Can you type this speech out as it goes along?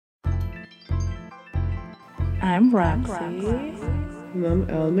I'm Roxy. And I'm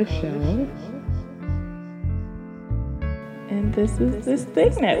El Michelle. And this is this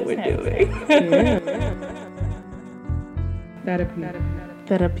thing that we're doing. Yeah. Therapy.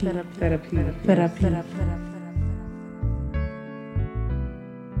 Therapy. Therapy. Therapy.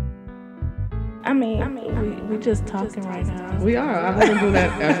 I mean, we just talking right now. We are. I'm going to do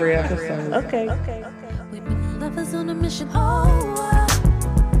that every episode. Okay. We've been lovers on a mission. Oh,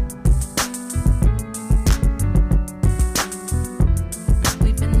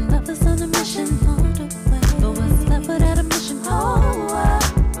 we've been lovers on a mission all the way. But what's left without a mission? Oh,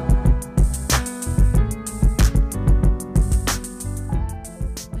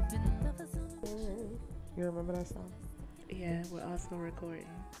 we've been lovers on a mission. You remember that song? Yeah, we're also recording.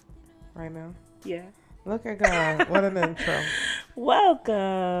 Right now? Yeah. Look at God. What an intro.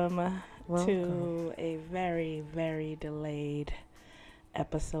 Welcome Welcome. to a very, very delayed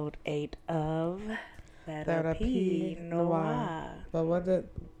episode 8 of Therapy Noir. But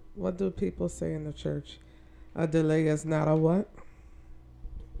what do people say in the church? A delay is not a what?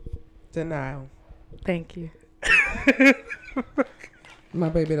 Denial. Thank you. My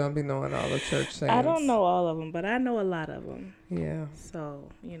baby don't be knowing all the church sayings. I don't know all of them, but I know a lot of them. Yeah. So,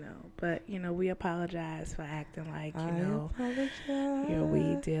 but, we apologize for acting like, I apologize. your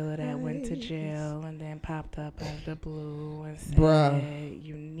weed dealer that went to jail and then popped up out of the blue and said, Bruh.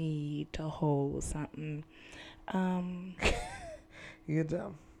 you need to hold something. You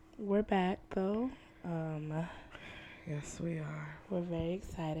dumb. We're back, though. Yes, we are. We're very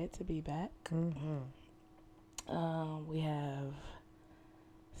excited to be back. Mm-hmm. We have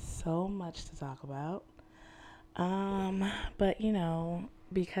so much to talk about. But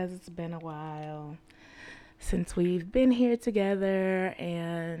because it's been a while since we've been here together,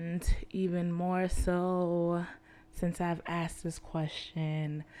 and even more so since I've asked this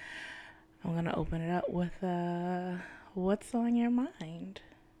question, I'm gonna open it up with what's on your mind?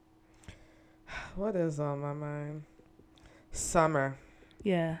 What is on my mind? Summer.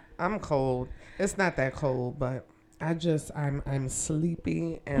 Yeah. I'm cold. It's not that cold, but I'm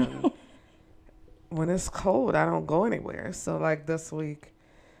sleepy, and when it's cold, I don't go anywhere. So like this week,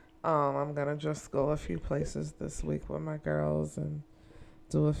 I'm gonna just go a few places this week with my girls and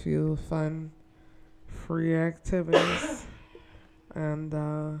do a few fun, free activities, and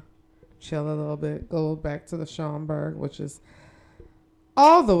chill a little bit. Go back to the Schomburg, which is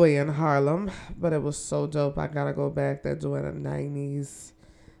all the way in Harlem, but it was so dope. I gotta go back. They're doing a 90s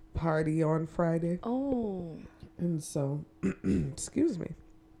party on Friday. Oh, And so, excuse me.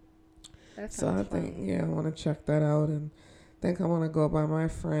 that's So I think, I want to check that out, and think I want to go by my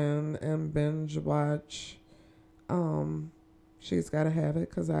friend and binge watch. She's Gotta Have It,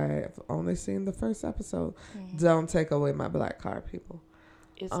 because I've only seen the first episode. Don't take away my black card, people.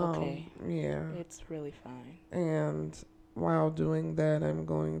 It's okay. Yeah. It's really fine. And while doing that, I'm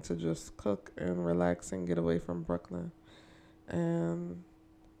going to just cook and relax and get away from Brooklyn. And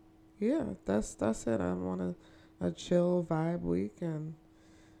yeah, that's it. I want a chill vibe week, and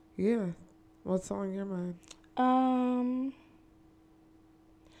yeah. What's on your mind?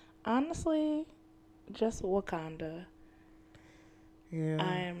 Honestly, just Wakanda. Yeah.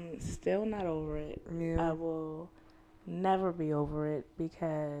 I'm still not over it. I Yeah. will never be over it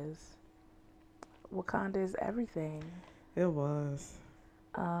because Wakanda is everything. It was.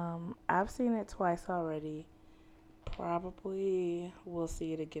 I've seen it twice already. Probably will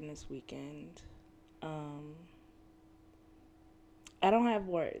see it again this weekend. I don't have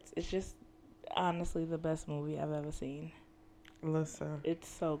words. It's just honestly the best movie I've ever seen. Listen, It's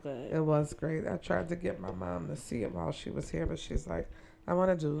so good. it was great. I tried to get my mom to see it while she was here, but she's like, I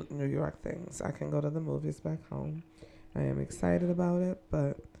want to do New York things. I can go to the movies back home. I am excited about it,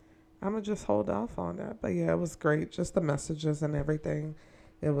 but I'm going to just hold off on that. But yeah, it was great. Just the messages and everything.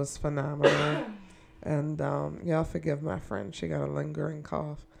 It was phenomenal. And y'all forgive my friend. She got a lingering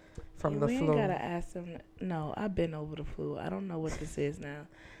cough from the we flu. ain't gotta ask them. No, I've been over the flu. I don't know what this is now.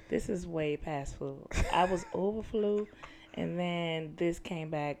 This is way past flu. I was over flu, and then this came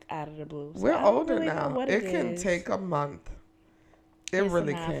back out of the blue. So We're I don't older really know now. what It it can is. take a month. It It's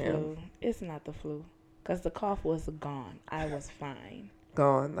really not can. Flu. It's not the flu, cause the cough was gone. I was fine.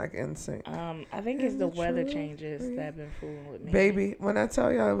 Gone like insane. I think it's the weather changes that have been fooling with me. Baby, when I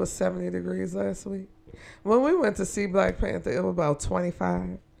tell y'all it was 70 degrees last week, when we went to see Black Panther, it was about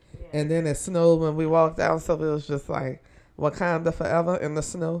 25. And then it snowed when we walked down, so it was just like Wakanda forever in the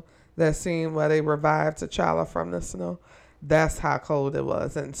snow. That scene where they revived T'Challa from the snow, that's how cold it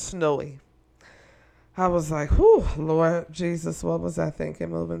was, and snowy. I was like, whew, Lord Jesus, what was I thinking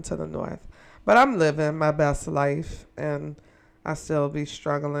moving to the north? But I'm living my best life, and I still be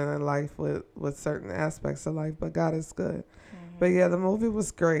struggling in life with certain aspects of life, but God is good. But yeah, the movie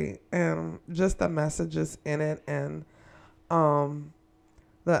was great, and just the messages in it, and um,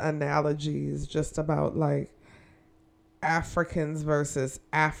 the analogies just about like Africans versus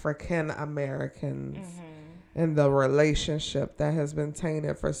African Americans and the relationship that has been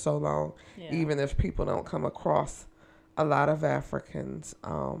tainted for so long, Yeah. even if people don't come across a lot of Africans.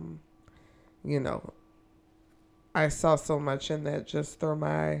 You know, I saw so much in that just through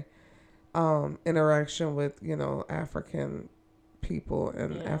my interaction with, African people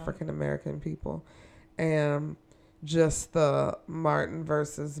and Yeah. African American people. And just the Martin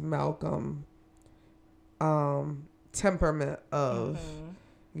versus Malcolm temperament of,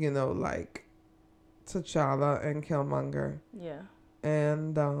 like T'Challa and Killmonger. Yeah.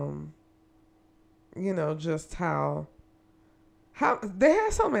 And, just how they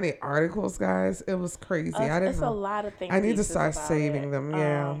had so many articles, guys. It was crazy. I didn't It's a know. lot of things. I need to start saving it. them.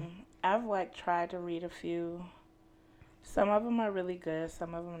 Yeah. I've like tried to read a few. Some of them are really good.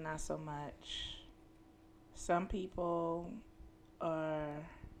 Some of them not so much. Some people are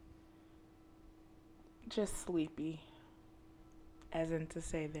just sleepy, as in to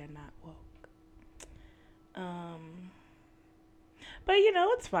say they're not woke. But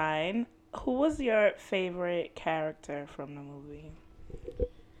it's fine. Who was your favorite character from the movie?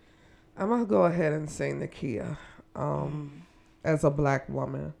 I'm gonna go ahead and say Nakia. As a black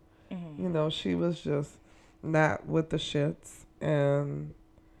woman, she was just not with the shits, and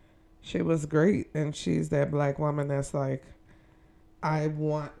she was great. And she's that black woman that's like, I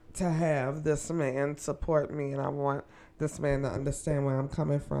want to have this man support me, and I want this man to understand where I'm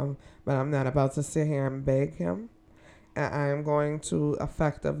coming from, but I'm not about to sit here and beg him. And I am going to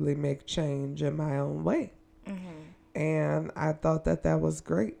effectively make change in my own way. And I thought that was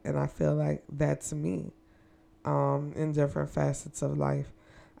great. And I feel like that's me in different facets of life.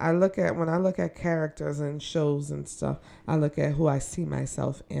 When I look at characters and shows and stuff, I look at who I see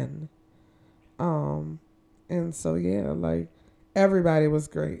myself in. And so, yeah, like everybody was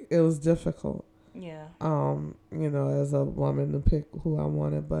great. It was difficult. Yeah. As a woman to pick who I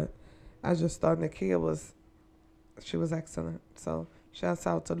wanted, but I just thought Nakia was excellent. So shouts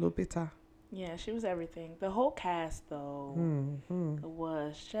out to Lupita. Yeah, she was everything. The whole cast, though,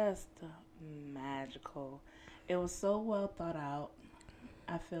 was just magical. It was so well thought out.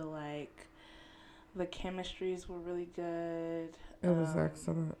 I feel like the chemistries were really good. It was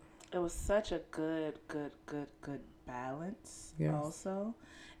excellent. It was such a good balance. Yes. Also,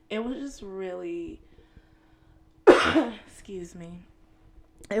 it was just really, excuse me.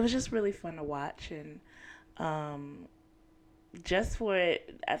 It was just really fun to watch, and just for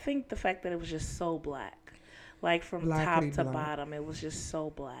it, I think the fact that it was just so black, like from top to bottom, it was just so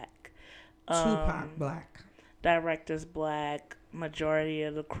black. Tupac black. Director's black. Majority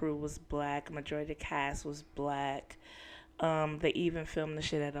of the crew was black. Majority of the cast was black. They even filmed the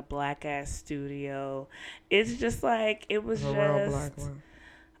shit at a black ass studio. It's just like it was just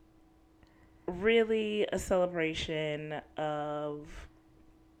really a celebration of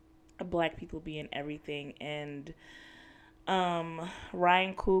black people being everything. And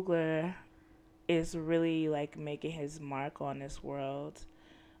Ryan Coogler is really like making his mark on this world,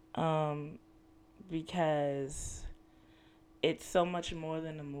 because it's so much more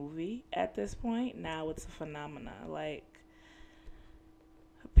than a movie at this point. Now it's a phenomenon. Like,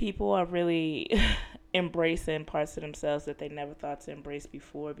 people are really embracing parts of themselves that they never thought to embrace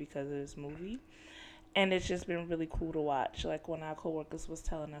before because of this movie. And it's just been really cool to watch. Like, one of our coworkers was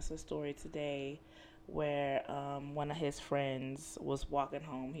telling us a story today where one of his friends was walking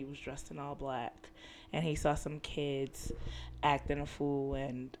home. He was dressed in all black, and he saw some kids acting a fool,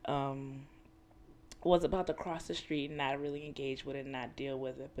 and was about to cross the street and not really engage with it, not deal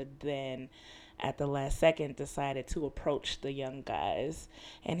with it. But then at the last second decided to approach the young guys.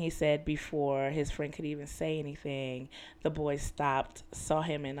 And he said before his friend could even say anything, the boy stopped, saw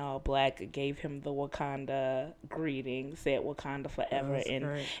him in all black, gave him the Wakanda greeting, said Wakanda forever, and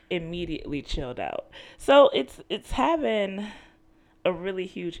great. Immediately chilled out. So it's having a really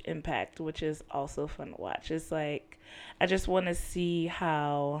huge impact, which is also fun to watch. It's like, I just want to see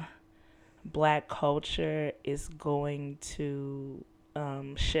how black culture is going to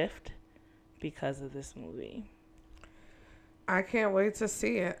shift because of this movie. I can't wait to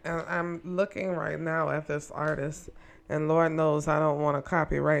see it. And I'm looking right now at this artist, and Lord knows I don't want to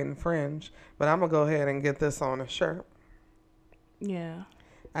copyright infringe, but I'm gonna go ahead and get this on a shirt. Yeah,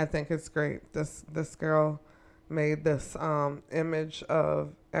 I think it's great. This girl made this image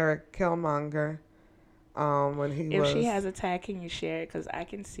of Eric Killmonger when he if was. she has a tag, can you share it? Because I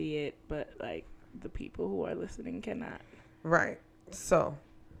can see it, but like the people who are listening cannot. Right. So,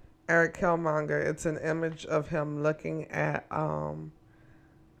 Eric Killmonger, it's an image of him looking at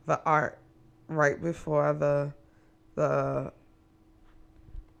the art right before the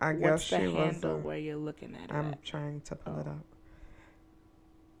I guess What's the she was handle where you're looking at it? I'm at? trying to pull it up.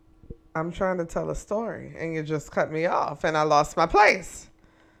 I'm trying to tell a story and you just cut me off and I lost my place.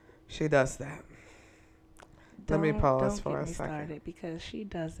 She does that. Let me pause don't for get a me second. started because she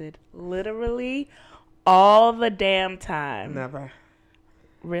does it literally all the damn time. Never.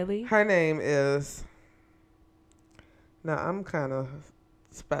 Really? Her name is. Now I'm kind of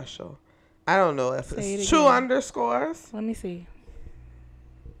special. I don't know if Say it's it two again. underscores. Let me see.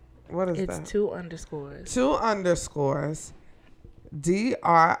 What is It's that? 2 underscores. Two underscores.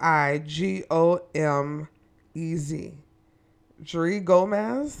 DRIGOMEZ. Dree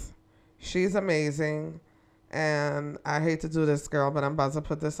Gomez. She's amazing. And I hate to do this, girl, but I'm about to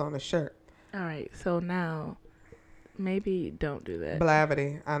put this on a shirt. All right. So now, maybe don't do that.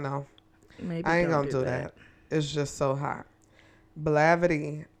 Blavity. I know. Maybe I ain't don't gonna do that. It's just so hot.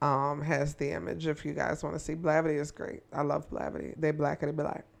 Blavity has the image. If you guys want to see, Blavity is great. I love Blavity. They blackity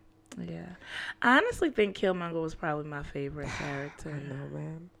black. Yeah. I honestly think Killmonger was probably my favorite I character. know,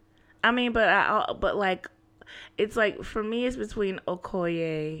 man. I mean, but like, it's like for me, it's between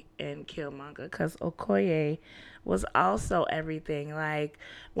Okoye and Killmonger because Okoye was also everything. Like,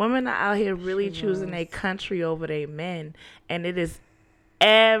 women are out here really She choosing was. their country over their men, and it is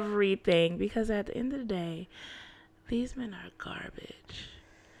everything because at the end of the day, these men are garbage,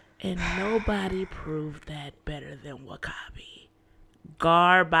 and nobody proved that better than Wakabi.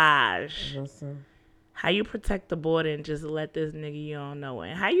 Garbage. Listen. How you protect the border and just let this nigga you don't know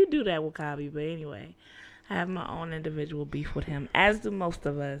it? How you do that with Kabi? But anyway, I have my own individual beef with him, as do most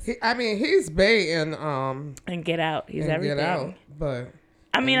of us. He's Bay in And Get Out, he's and everything. Get Out, but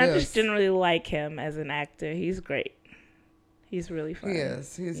I mean, in I this, just generally like him as an actor. He's great. He's really funny. he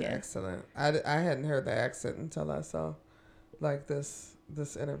is. He's Yeah. excellent. I hadn't heard the accent until I saw like this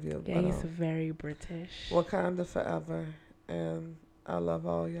interview. Yeah, but, he's very British. Wakanda forever, and I love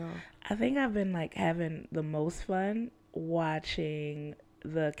all y'all. I think I've been like having the most fun watching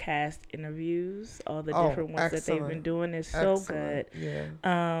the cast interviews, all the different ones that they've been excellent. doing. Is so Excellent. good.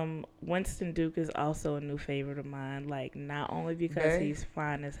 Yeah. Winston Duke is also a new favorite of mine. Like, not only because Bae? he's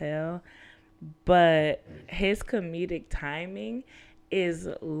fine as hell, but his comedic timing is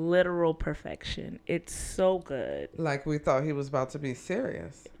literal perfection. It's so good. Like we thought he was about to be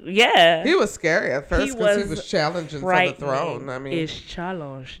serious. Yeah. He was scary at first because he was was challenging for the frightening. throne. I mean, It's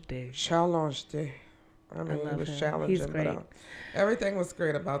challenge day. challenged. I mean, he love was him. challenging. He's great. But, everything was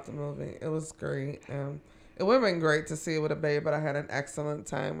great about the movie. It was great. It would have been great to see it with a babe, but I had an excellent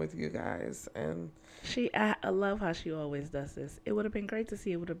time with you guys. And I love how she always does this. It would have been great to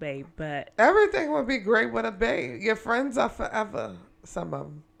see it with a babe, but everything would be great with a babe. Your friends are forever. Some of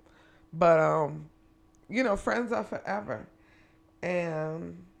them. But, friends are forever.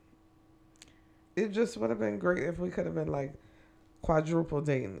 And it just would have been great if we could have been like quadruple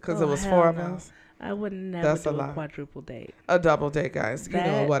dating because Oh, it was hell 4 of no. us. I would never That's a do a lot. quadruple date. A double date, guys.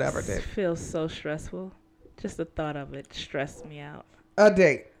 That Whatever date. feels so stressful. Just the thought of it stressed me out. A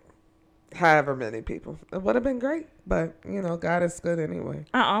date. However many people. It would have been great. But, God is good anyway.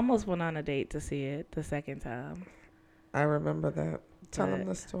 I almost went on a date to see it the second time. I remember that. Tell them But-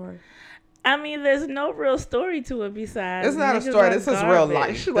 the story. I mean, there's no real story to it besides. It's not a niggas story. are This is real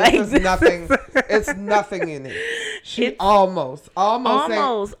garbage. life. Like, This is nothing. It's nothing unique. She It's- almost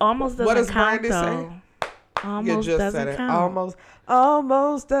saying, almost doesn't What does count Brandy though. say? Almost you just doesn't said it. count.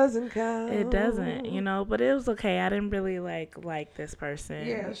 Almost doesn't count. It doesn't, but it was okay. I didn't really like this person.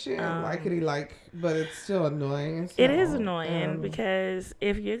 Yeah, she didn't but it's still annoying. It is annoying because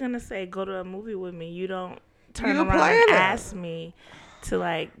if you're gonna say go to a movie with me, you don't turn You around plan and it. ask me to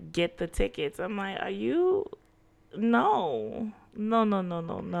like get the tickets. I'm like, are you? No.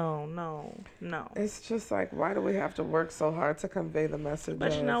 It's just like, why do we have to work so hard to convey the message?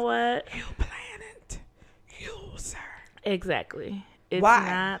 But you know what? You plan it. You, sir. Exactly. It's Why?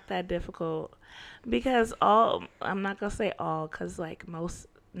 not that difficult because I'm not going to say all because like most,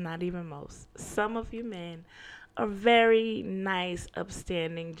 not even most, some of you men are very nice,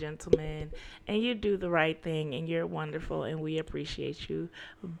 upstanding gentlemen and you do the right thing and you're wonderful and we appreciate you.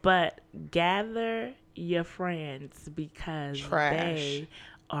 But gather your friends because Trash. they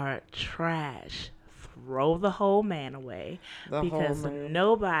are trash. Throw the whole man away because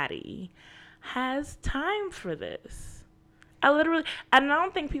nobody has time for this. I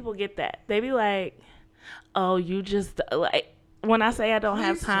don't think people get that. They be like, oh, you just like, when I say I don't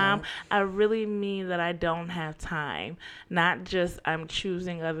have Please time, don't. I really mean that I don't have time. Not just I'm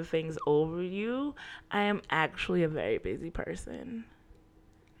choosing other things over you. I am actually a very busy person.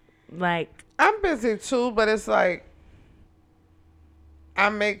 Like, I'm busy too, but it's like I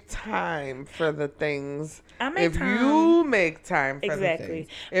make time for the things. I make if time. you make time for Exactly. the things.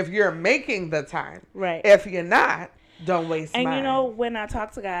 If you're making the time. Right. If you're not, don't waste And mine. you know, when I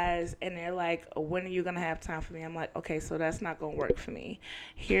talk to guys and they're like, when are you going to have time for me? I'm like, okay, so that's not going to work for me.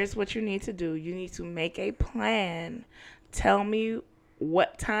 Here's what you need to do. You need to make a plan. Tell me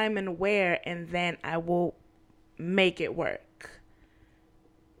what time and where, and then I will make it work.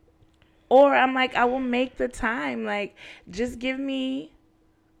 Or I'm like, I will make the time. Like, just give me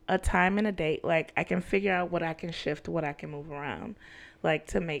a time and a date. Like, I can figure out what I can shift, what I can move around, like,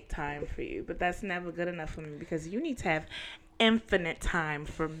 to make time for you. But that's never good enough for me because you need to have infinite time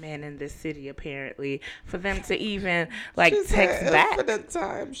for men in this city, apparently, for them to even, like, She text said back. infinite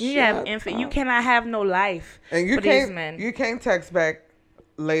time. You Shut have infinite. You up. cannot have no life And you for these can't. men. You can't text back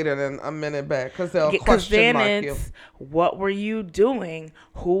later than a minute back because they'll Because question then mark you. it's, what were you doing?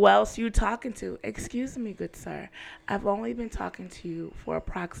 Who else you talking to? Excuse me, good sir. I've only been talking to you for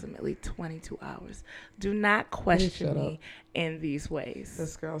approximately 22 hours. Do not question shut me in these ways.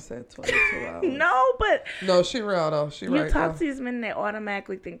 This girl said 22 hours. No, but No, she real though. She you right talk though. to these men, they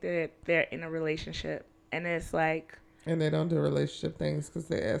automatically think that they're in a relationship. And it's like, And they don't do relationship things because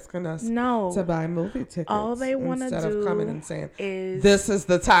they're asking us no. to buy movie tickets. All they wanna instead do of coming and saying, is "This is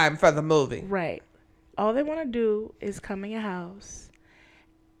the time for the movie." right. All they want to do is come in your house,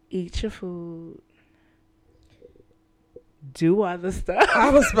 eat your food, do other stuff. I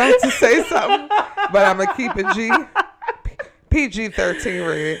was about to say something, but I'm gonna keep it PG-13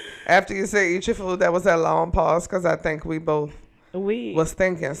 rated. After you say eat your food, that was that long pause because I think we both We was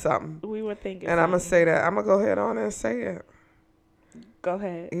thinking something. we were thinking. And I'm gonna something. say that. I'm gonna go ahead on and say it. Go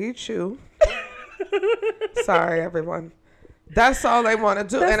ahead. Eat you. Sorry, everyone. That's all they want to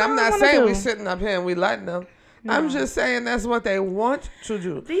do. That's And I'm all they not wanna saying we do. sitting up here and we letting them. I'm No. just saying that's what they want to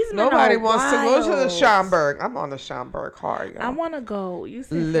do. These men Nobody are wants to go to the wild. Schomburg. I'm on the Schomburg hard, y'all. I want to go. You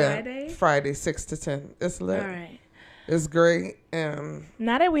said Lit. Friday. Friday, 6 to 10. It's lit. All right. It's great. And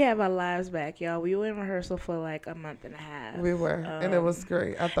Now that we have our lives back, y'all, we were in rehearsal for like a month and a half. we were. And it was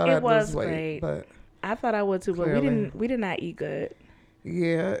great. I thought it I'd was lose weight. great. But I thought I would too, but Clearly. we did not eat good.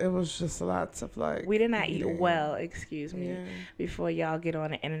 yeah, it was just lots of like. We did not eat eating. well, excuse me, Yeah. before y'all get on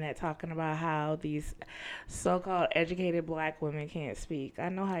the internet talking about how these so-called educated black women can't speak. I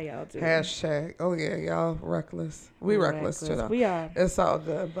know how y'all do. Hashtag. Oh, yeah, y'all reckless. We reckless too, though. We are. It's all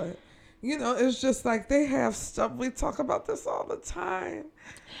good, but you know, it's just like they have stuff. We talk about this all the time.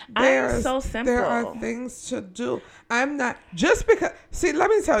 I'm so simple. There are things to do. I'm not just because. See, let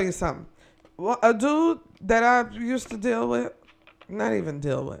me tell you something. Well, a dude that I used to deal with, not even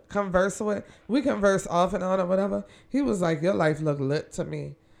deal with, converse with. We converse off and on or whatever. He was like, "Your life look lit to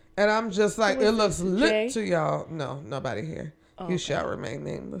me," and I'm just like, Who "It was looks this, lit Jay? to y'all." No, nobody here. Oh, He okay. shall remain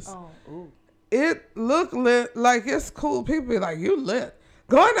nameless. Oh, ooh. It look lit, like it's cool. People be like, "You lit."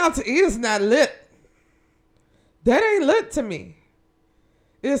 Going out to eat is not lit. That ain't lit to me.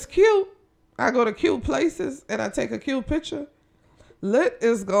 It's cute. I go to cute places and I take a cute picture. Lit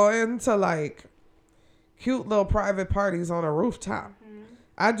is going to like cute little private parties on a rooftop.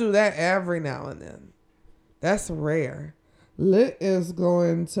 I do that every now and then. That's rare. Lit is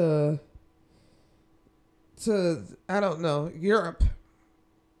going to I don't know, Europe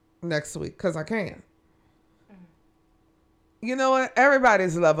next week because I can. You know what?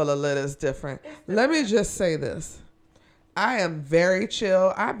 Everybody's level of lit is different. Let me just say this. I am very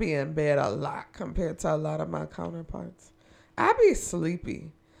chill. I be in bed a lot compared to a lot of my counterparts. I be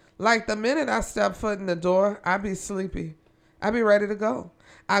sleepy. Like the minute I step foot in the door, I be sleepy. I be ready to go.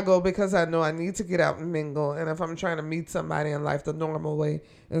 I go because I know I need to get out and mingle. And if I'm trying to meet somebody in life the normal way,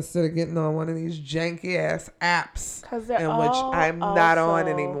 instead of getting on one of these janky ass apps 'Cause they're in which all I'm not on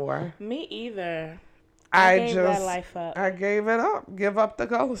also- anymore. Me either. I gave just that life up. I gave it up. Give up the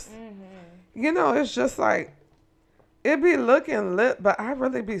ghost. You know, it's just like it be looking lit, but I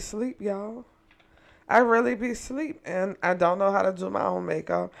really be sleep, y'all. I really be sleep, and I don't know how to do my own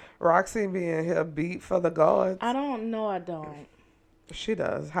makeup. Roxy be in here beat for the gods. I don't know. I don't. She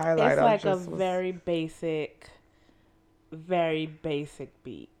does highlight. It's like a just was- very basic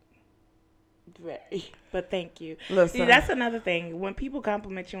beat. Very, but thank you. Listen. See, that's another thing. When people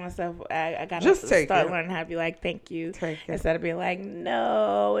compliment you on stuff, I gotta Just take start it. learning how to be like, "Thank you," Take it. instead of being like,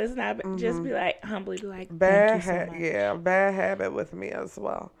 "No, it's not." Just be like, humbly be like, bad "Thank you so much." yeah, bad habit with me as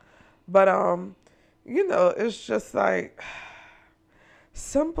well. But you know, it's just like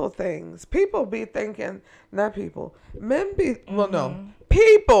simple things. People be thinking, not people, men be, well, no,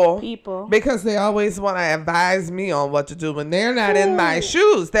 people, because they always want to advise me on what to do when they're not in my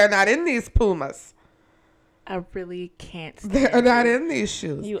shoes. They're not in these Pumas. I really can't stand They're not you. in these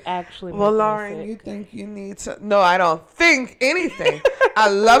shoes. You actually Well, make me Lauren, sick. you think you need to? No, I don't think anything. I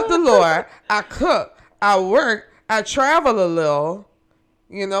love the Lord. I cook. I work. I travel a little.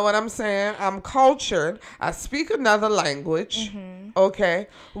 You know what I'm saying? I'm cultured. I speak another language. Okay.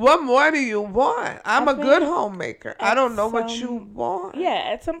 What more do you want? I'm a good homemaker. I don't know what you want. Yeah,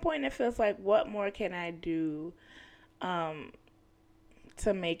 at some point it feels like, what more can I do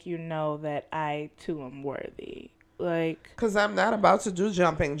to make you know that I too am worthy? Like, Because I'm not about to do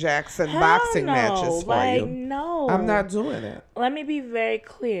jumping jacks and hell boxing no. matches for like, you. No. I'm not doing it. Let me be very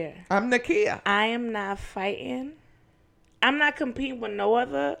clear. I'm Nakia. I am not fighting. I'm not competing with no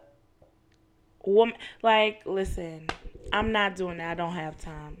other woman. Like, listen, I'm not doing that. I don't have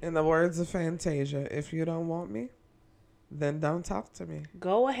time. In the words of Fantasia, if you don't want me, then don't talk to me.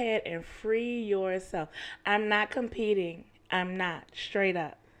 Go ahead and free yourself. I'm not competing. I'm not. Straight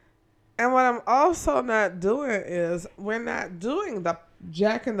up. And what I'm also not doing is we're not doing the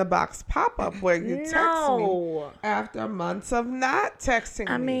Jack in the Box pop-up where you text me after months of not texting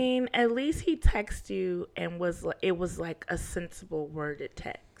me. I mean, at least he texted you and it was like a sensible worded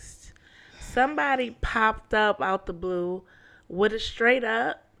text. Somebody popped up out the blue with a straight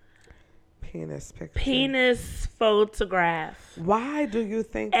up penis picture. penis photograph Why do you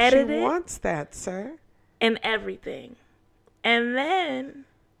think Edited. she wants that, sir? and everything. And then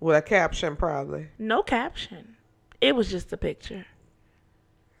With a caption, probably. no caption. It was just a picture.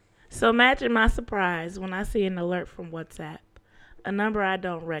 So imagine my surprise when I see an alert from WhatsApp, a number I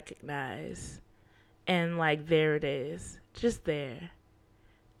don't recognize, and like there it is, just there.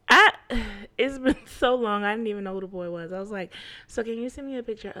 It's been so long, I didn't even know who the boy was. I was like, so can you send me a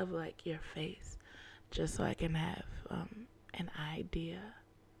picture of like your face, just so I can have an idea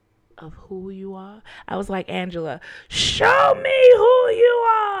of who you are? I was like, Angela, show me who you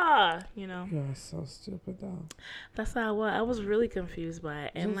are. You know, You're so stupid, though. that's how I was. I was really confused by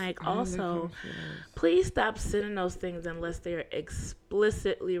it. And Just like, really also, confused. please stop sending those things unless they're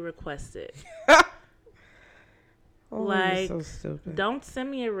explicitly requested. Oh, like, you're so stupid. Don't send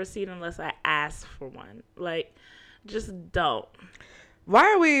me a receipt unless I ask for one. Like, just don't. Why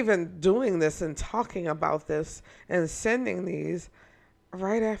are we even doing this and talking about this and sending these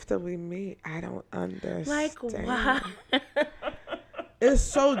right after we meet? I don't understand. Like, why? It's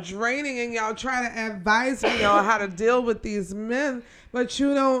so draining, and y'all try to advise me on how to deal with these men, but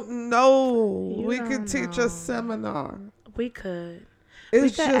you don't know. You we don't could teach know. a seminar. We could.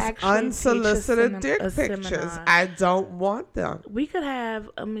 It's could just actually teach unsolicited a dick seminar. pictures. I don't want them. We could have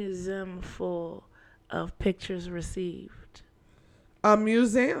a museum full of pictures received. A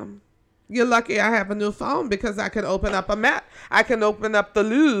museum. You're lucky I have a new phone because I can open up a map. I can open up the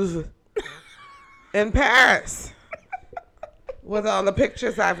Louvre in Paris with all the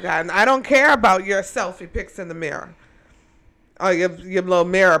pictures I've gotten. I don't care about your selfie pics in the mirror or your little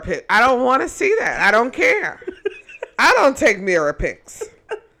mirror pic. I don't want to see that. I don't care. I don't take mirror pics.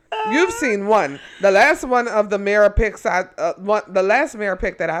 You've seen one. The last one of the mirror pics the last mirror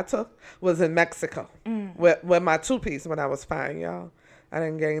pic that I took was in Mexico with my 2-piece when I was fine, y'all. I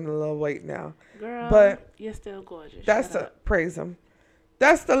didn't gain a little weight now. Girl, But you're still gorgeous. that's Shut up. praise him.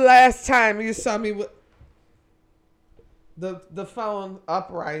 That's the last time you saw me with the phone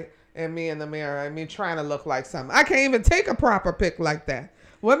upright and me in the mirror and me trying to look like something. I can't even take a proper pic like that.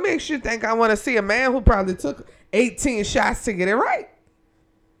 What makes you think I want to see a man who probably took 18 shots to get it right?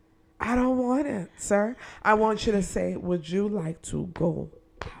 I don't want it, sir. I want you to say, would you like to go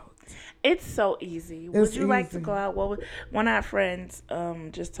out? It's so easy. Would you like to go out? Well, one of our friends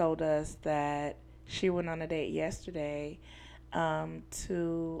just told us that she went on a date yesterday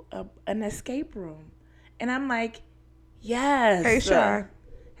to an escape room. And I'm like, yes. Hey, Shy.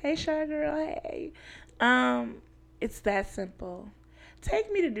 Hey, Shy girl. Hey. It's that simple.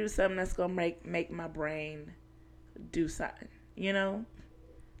 Take me to do something that's going to make my brain do something, you know?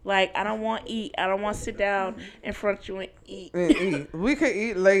 Like, I don't want to eat. I don't want to sit down in front of you and eat. We could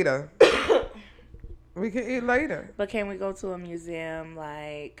eat later. We could eat later. But can we go to a museum?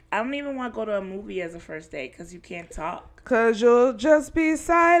 Like, I don't even want to go to a movie as a first date because you can't talk. Because you'll just be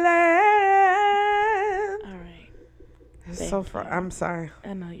silent. All right. It's so I'm sorry.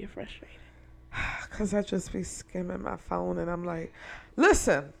 I know you're frustrated. Because I just be skimming my phone and I'm like,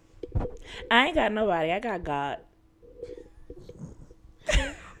 listen. I ain't got nobody. I got God.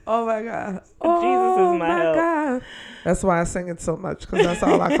 Oh, my God. Jesus is my help. God. That's why I sing it so much, because that's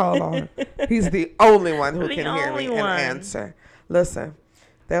all I call on. He's the only one who The can hear me only one. and answer. Listen,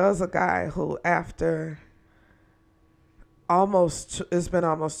 There was a guy who, after it's been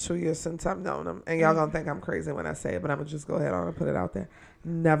almost 2 years since I've known him, and y'all gonna think I'm crazy when I say it, but I'm gonna just go ahead on and put it out there.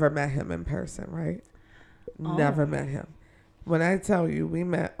 Never met him in person, right? Never met him. When I tell you, we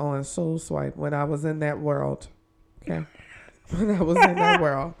met on Soul Swipe when I was in that world. Okay, when I was in that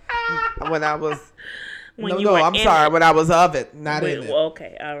world, when I was. When I'm sorry. When I was of it, not in it.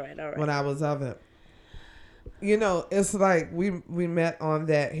 Okay, all right. When I was of it. You know, it's like we met on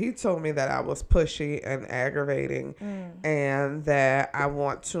that. He told me that I was pushy and aggravating and that I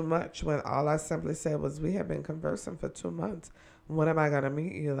want too much, when all I simply said was, we have been conversing for 2 months. When am I going to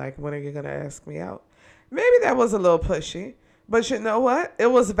meet you? Like, when are you going to ask me out? Maybe that was a little pushy, but you know what? It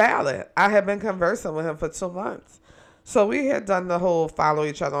was valid. I had been conversing with him for 2 months. So we had done the whole follow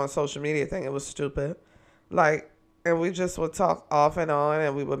each other on social media thing. It was stupid. Like, and we just would talk off and on,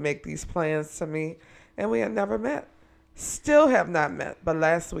 and we would make these plans to meet. And we had never met. Still have not met. But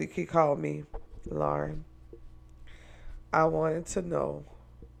last week he called me, Lauren, I wanted to know,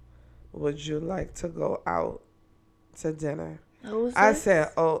 would you like to go out to dinner? I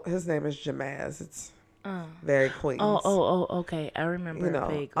said, oh, his name is Jamaz. It's very Queens. Okay. I remember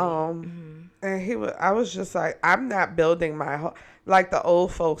vaguely. And I was just like, I'm not building my like the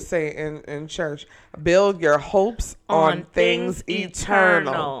old folks say in church, build your hopes on things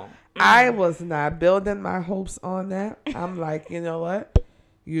eternal. I was not building my hopes on that. I'm like, you know what?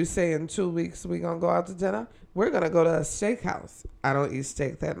 You say in 2 weeks we going to go out to dinner? We're going to go to a steakhouse. I don't eat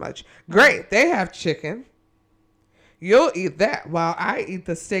steak that much. Great. They have chicken. You'll eat that while I eat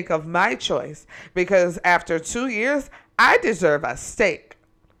the steak of my choice. Because after 2 years, I deserve a steak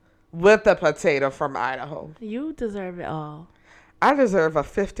with a potato from Idaho. You deserve it all. I deserve a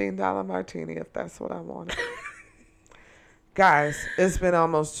 $15 martini if that's what I want. Guys, it's been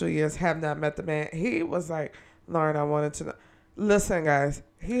almost 2 years. Have not met the man. He was like, Lauren, I wanted to know. Listen, guys,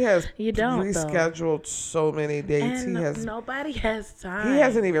 he has rescheduled so many dates. And nobody has time. He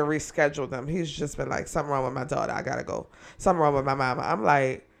hasn't even rescheduled them. He's just been like, something wrong with my daughter. I got to go. Something wrong with my mama. I'm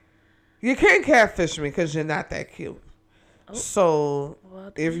like, you can't catfish me because you're not that cute. Oh. So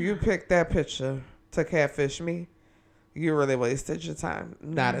if you pick that picture to catfish me, you really wasted your time.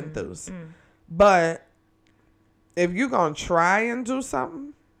 Not enthused. But if you're going to try and do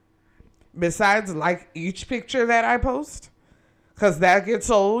something, besides like each picture that I post, because that gets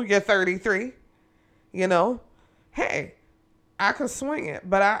old, you're 33, you know, hey, I could swing it.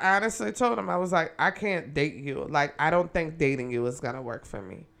 But I honestly told him, I was like, I can't date you. Like, I don't think dating you is going to work for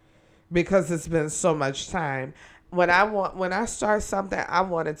me because it's been so much time. When I start something, I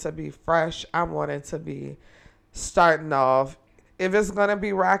want it to be fresh. I want it to be starting off. If it's going to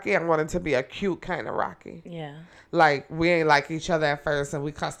be rocky, I want it to be a cute kind of rocky. Yeah. Like, we ain't like each other at first, and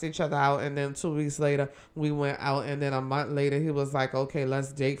we cussed each other out, and then 2 weeks later, we went out, and then a month later, he was like, okay,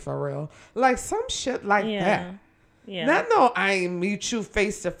 let's date for real. Like, some shit like that. Yeah. Not no, I ain't meet you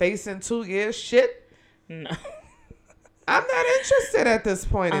face to face in 2 years shit. No. I'm not interested at this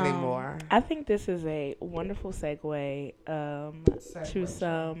point anymore. I think this is a wonderful segue to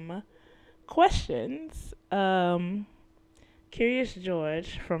some questions. Curious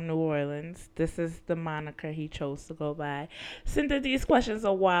George from New Orleans, this is the moniker he chose to go by, sent in these questions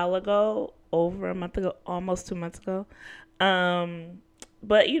a while ago, over a month ago, almost 2 months ago.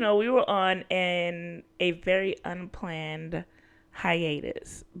 But, you know, we were on a very unplanned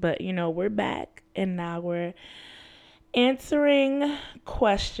hiatus. But, you know, we're back, and now we're answering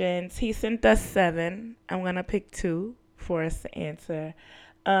questions. He sent us 7. I'm going to pick 2 for us to answer.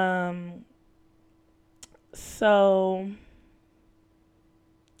 So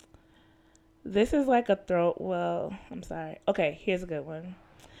this is like I'm sorry. Okay, here's a good one.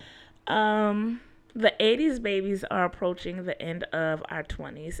 The 80s babies are approaching the end of our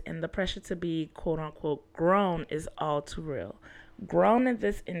 20s, and the pressure to be quote-unquote grown is all too real. Grown in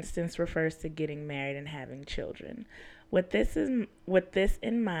this instance refers to getting married and having children. With this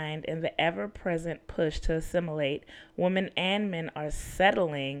in mind, and the ever-present push to assimilate, women and men are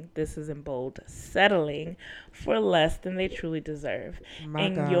settling, this is in bold, settling for less than they truly deserve.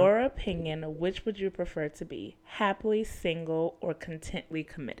 In your opinion, which would you prefer to be? Happily single or contently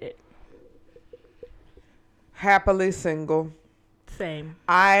committed? Happily single. Same.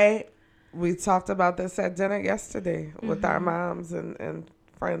 We talked about this at dinner yesterday with our moms and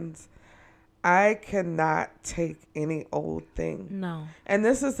friends. I cannot take any old thing. No. And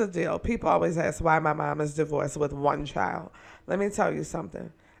this is the deal. People always ask why my mom is divorced with 1 child. Let me tell you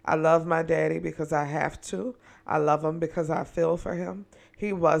something. I love my daddy because I have to. I love him because I feel for him.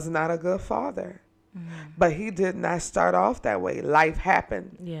 He was not a good father. But he did not start off that way. Life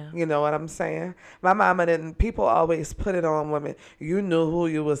happened. Yeah. You know what I'm saying? My mama didn't. People always put it on women. You knew who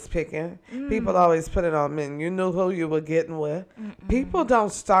you was picking. People always put it on men. You knew who you were getting with. People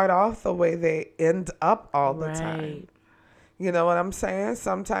don't start off the way they end up all the time. Right. You know what I'm saying?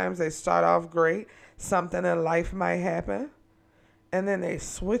 Sometimes they start off great. Something in life might happen. And then they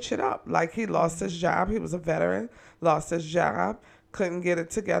switch it up. Like he lost his job. He was a veteran. Lost his job. Couldn't get it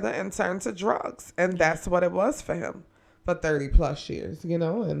together and turned to drugs. And that's what it was for him for 30 plus years, you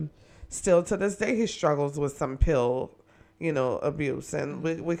know. And still to this day, he struggles with some pill, you know, abuse. And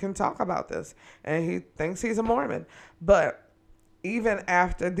we can talk about this. And he thinks he's a Mormon. But even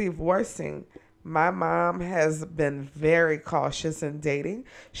after divorcing, my mom has been very cautious in dating.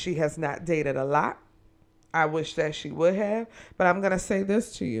 She has not dated a lot. I wish that she would have. But I'm going to say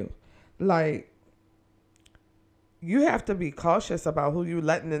this to you. Like, you have to be cautious about who you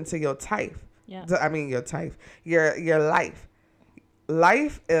letting into your life. Yeah. I mean, your life.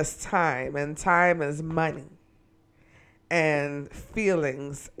 Life is time, and time is money, and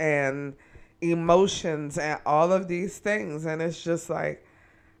feelings, and emotions, and all of these things. And it's just like,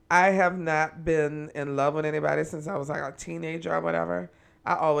 I have not been in love with anybody since I was like a teenager or whatever.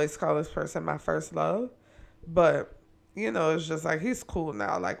 I always call this person my first love, but you know, it's just like, he's cool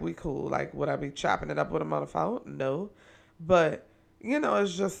now. Like, we cool. Like, would I be chopping it up with him on the phone? No. But, you know,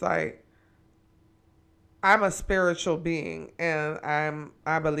 it's just like, I'm a spiritual being, and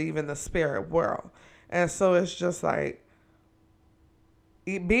I believe in the spirit world. And so it's just like,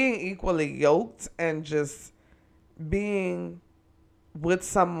 being equally yoked and just being with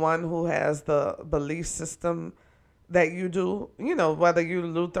someone who has the belief system that you do, you know, whether you're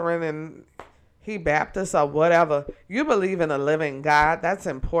Lutheran and he Baptist or whatever, you believe in a living God. That's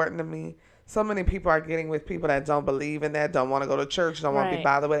important to me. So many people are getting with people that don't believe in that, don't want to go to church, don't want to be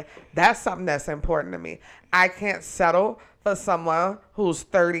bothered with it. That's something that's important to me. I can't settle for someone who's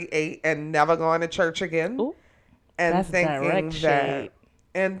 38 and never going to church again. Ooh, and that's direct shade.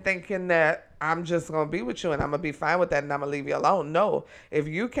 thinking that I'm just going to be with you and I'm going to be fine with that and I'm going to leave you alone. No, if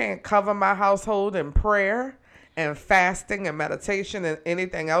you can't cover my household in prayer and fasting and meditation and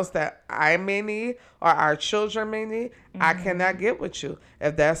anything else that I may need or our children may need, I cannot get with you.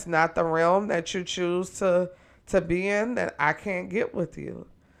 If that's not the realm that you choose to be in, then I can't get with you.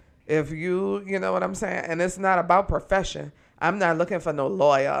 If you know what I'm saying? And it's not about profession. I'm not looking for no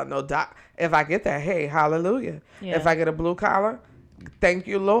lawyer, no doc. If I get that, hey, hallelujah. Yeah. If I get a blue collar, thank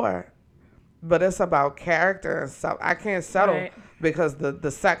you, Lord. But it's about character and stuff. I can't settle because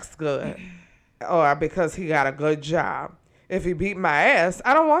the sex good. Or because he got a good job. If he beat my ass,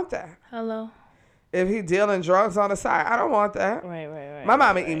 I don't want that. Hello. If he dealing drugs on the side, I don't want that. Right. My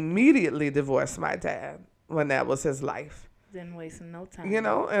mama immediately divorced my dad when that was his life. Didn't waste no time. You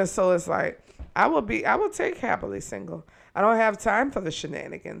know, and so it's like, I will take happily single. I don't have time for the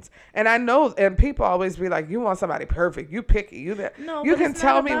shenanigans. And I know, and people always be like, you want somebody perfect. You picky. You can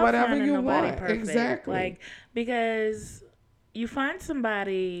tell me whatever you want. Perfect. Exactly. Like, because you find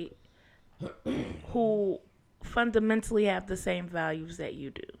somebody who fundamentally have the same values that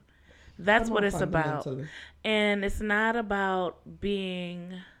you do. That's what it's about. And it's not about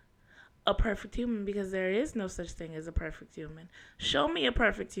being a perfect human, because there is no such thing as a perfect human. Show me a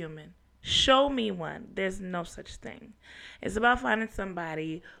perfect human. Show me one. There's no such thing. It's about finding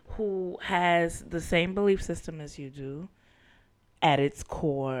somebody who has the same belief system as you do at its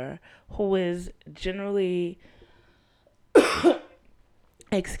core, who is generally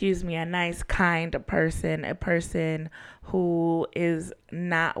a nice, kind person, a person who is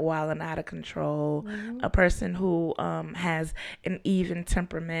not wild and out of control, a person who has an even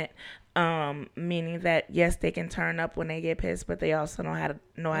temperament, meaning that, yes, they can turn up when they get pissed, but they also know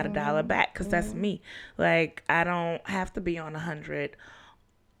how to dial it back, because that's me. Like, I don't have to be on 100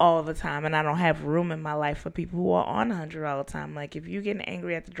 all the time, and I don't have room in my life for people who are on 100 all the time. Like, if you're getting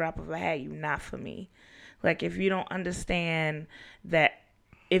angry at the drop of a hat, you're not for me. Like, if you don't understand that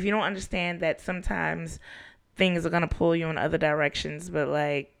sometimes things are going to pull you in other directions, but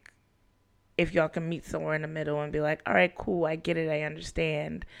like, if y'all can meet somewhere in the middle and be like, all right, cool, I get it, I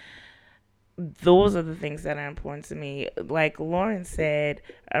understand. Those are the things that are important to me. Like Lauren said,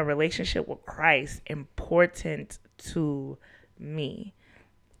 a relationship with Christ, important to me.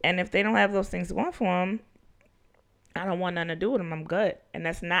 And if they don't have those things going for them, I don't want nothing to do with them. I'm good. And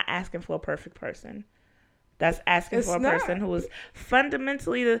that's not asking for a perfect person. That's asking for a person who is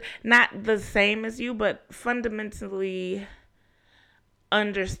fundamentally not the same as you, but fundamentally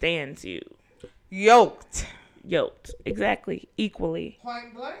understands you. Yoked. Exactly. Equally.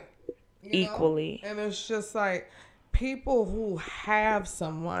 Point blank. Equally. And it's just like, people who have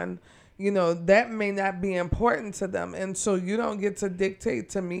someone, that may not be important to them. And so you don't get to dictate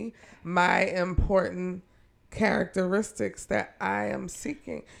to me my important characteristics that I am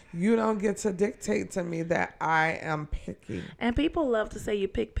seeking. You don't get to dictate to me that I am picky. And people love to say you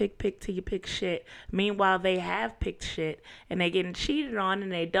pick till you pick shit. Meanwhile, they have picked shit and they getting cheated on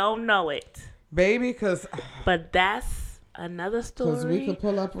and they don't know it. Baby, because But that's another story. we can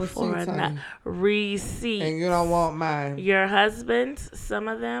pull up for receipts, honey. Receipts. And you don't want mine. Your husbands, some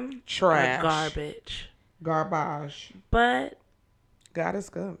of them, Trash. are garbage. Garbage. But God is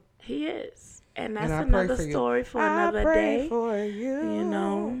good. he is. And that's And I pray another for you. story for another I pray day. for you. You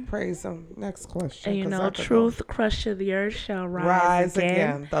know. Praise him. Next question. And 'cause I could truth crushed to the earth shall go. rise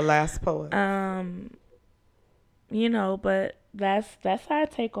again. The last poet. But that's our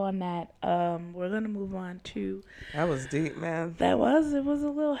take on that. We're gonna move on to That was deep, man. it was a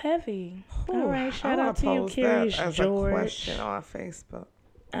little heavy. All right, shout I out to you, pose Curious that as George. a question on Facebook.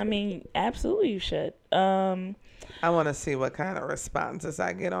 I mean, absolutely you should. I want to see what kind of responses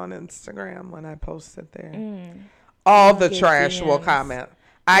I get on Instagram when I post it there. Mm. All the get trash will DMs. comment.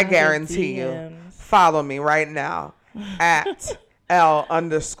 I You'll get guarantee you. DMs. Follow me right now at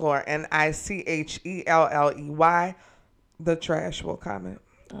L_NICHELLEY. The trash will comment.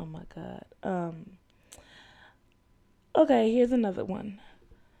 Oh my God. Okay, here's another one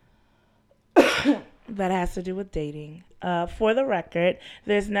that has to do with dating. For the record,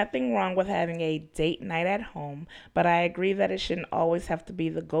 there's nothing wrong with having a date night at home, but I agree that it shouldn't always have to be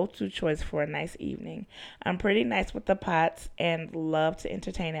the go-to choice for a nice evening. I'm pretty nice with the pots and love to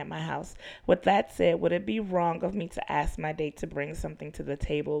entertain at my house. With that said, would it be wrong of me to ask my date to bring something to the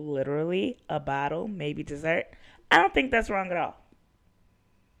table, literally a bottle, maybe dessert? I don't think that's wrong at all.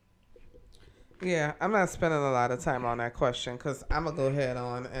 Yeah, I'm not spending a lot of time on that question because I'm going to go ahead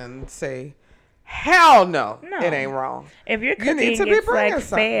on and say, hell no, it ain't wrong. If you're You need cooking, to be it's bringing like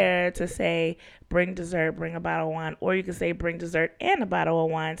something. fair to say bring dessert, bring a bottle of wine, or you can say bring dessert and a bottle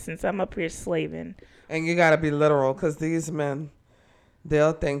of wine since I'm up here slaving. And you got to be literal because these men,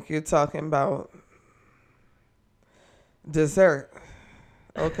 they'll think you're talking about dessert.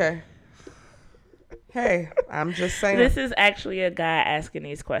 Okay? Hey, I'm just saying. This is actually a guy asking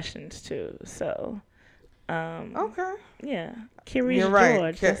these questions too. So, Okay. yeah, Curious You're right.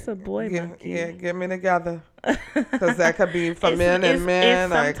 George, that's a boy monkey. Yeah, get me together. Because that could be for men It's- and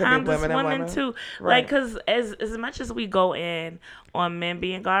men, or it could be sometimes women it's and women. too. Right. Like, because as much as we go in on men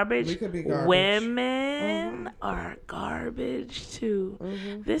being garbage, We could be garbage. women are garbage too.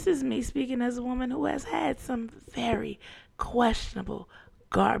 This is me speaking as a woman who has had some very questionable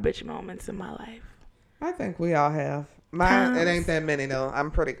garbage moments in my life. I think we all have. Mine, it ain't that many though. I'm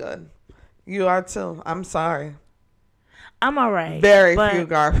pretty good. You are too. I'm sorry. I'm all right. Very but few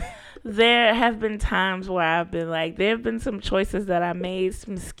garbage. There have been times where I've been like, there have been some choices that I made,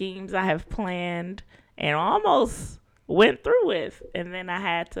 some schemes I have planned and almost went through with. And then I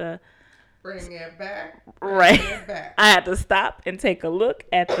had to, Bring it back. right. It back. I had to stop and take a look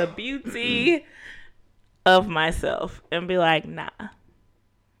at the beauty of myself and be like, nah.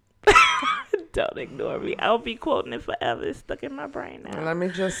 Don't ignore me. I'll be quoting it forever. It's stuck in my brain now. Let me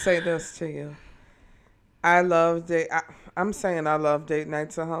just say this to you. I love date. I'm saying I love date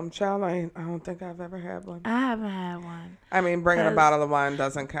nights at home. Child, I don't think I've ever had one. I haven't had one. I mean, bringing a 'Cause bottle of wine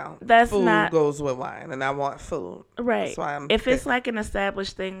doesn't count. that's food not- goes with wine, and I want food. Right. That's why I'm if it's thick. like an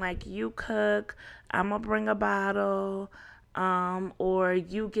established thing, like you cook, I'm gonna bring a bottle, or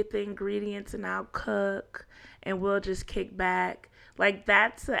you get the ingredients and I'll cook, and we'll just kick back. Like,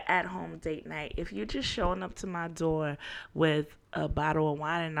 that's an at-home date night. If you're just showing up to my door with a bottle of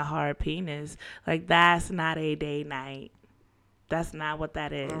wine and a hard penis, like, that's not a date night. That's not what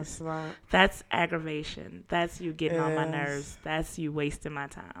that is. That's not. That's aggravation. That's you getting on my Yes. nerves. That's you wasting my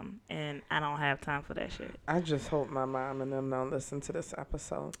time. And I don't have time for that shit. I just hope my mom and them don't listen to this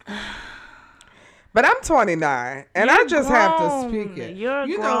episode. But I'm 29, and I You're just have to grown. speak it. You're a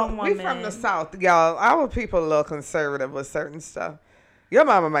you grown know, we from woman. the South, y'all. Our people a little conservative with certain stuff. Your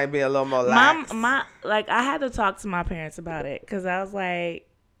mama might be a little more lax. Like, I had to talk to my parents about it because I was like,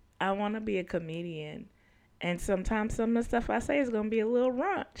 I want to be a comedian. And sometimes some of the stuff I say is going to be a little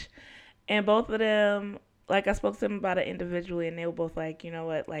raunch. And both of them, like, I spoke to them about it individually, and they were both like, you know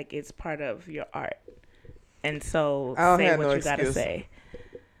what, like, it's part of your art. And so I don't say have what no you got to excuse. say.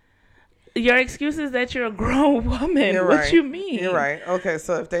 Your excuse is that you're a grown woman. You're What right. you mean? You're right. Okay,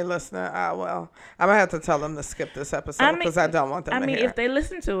 so if they listen, well, I'm going to have to tell them to skip this episode because I don't want them to hear if they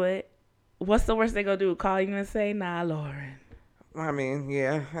listen to it, what's the worst they going to do? Call you and say, nah, Lauren. I mean,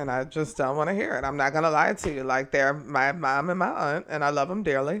 yeah, and I just don't want to hear it. I'm not going to lie to you. Like, they're my mom and my aunt, and I love them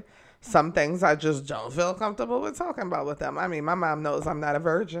dearly. Some things I just don't feel comfortable with talking about with them. I mean, my mom knows I'm not a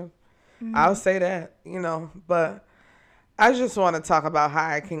virgin. I'll say that, but I just want to talk about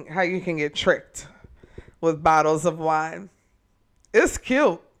how you can get tricked with bottles of wine. It's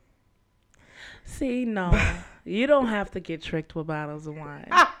cute. See, no, you don't have to get tricked with bottles of wine.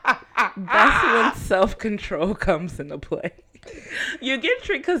 That's when self-control comes into play. You get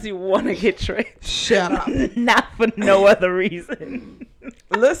tricked because you want to get tricked. Shut up. Not for no other reason.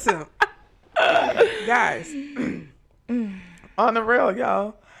 Listen, guys, on the real,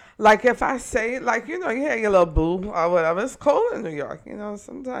 y'all. Like if I say, like, you have your little boo or whatever. It's cold in New York,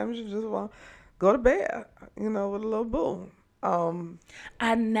 Sometimes you just want to go to bed, with a little boo.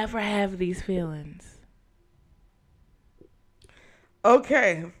 I never have these feelings.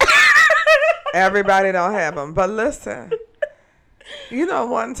 Okay. Everybody don't have them. But listen,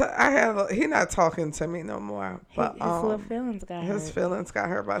 one time he not talking to me no more. But his little feelings got hurt. His feelings got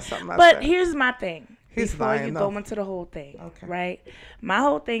hurt by something I But said. here's my thing. He's before lying, you though. go into the whole thing, Okay. right? My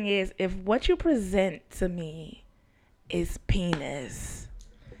whole thing is if what you present to me is penis,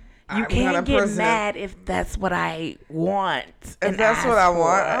 you can't get mad if that's what I want. If that's what I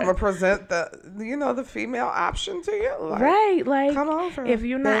want, I'm gonna present the female option to you. Like, right, like come over. If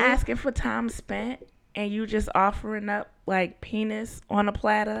you're not babe. asking for time spent and you just offering up like penis on a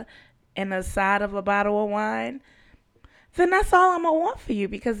platter and a side of a bottle of wine, then that's all I'm gonna want for you,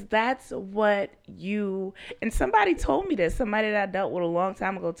 because that's what you, and somebody told me this, somebody that I dealt with a long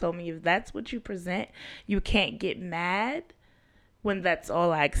time ago told me, if that's what you present, you can't get mad when that's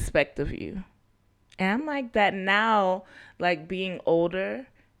all I expect of you. And I'm like that now, like being older,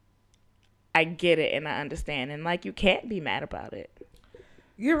 I get it and I understand. And like, you can't be mad about it.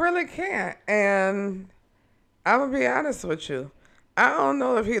 You really can't. And I'm gonna be honest with you. I don't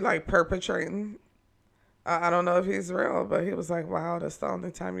know if he like perpetrating. I don't know if he's real, but he was like, wow, that's the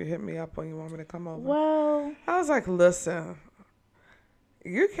only time you hit me up when you want me to come over. Well, I was like, listen,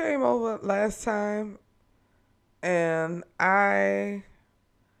 you came over last time and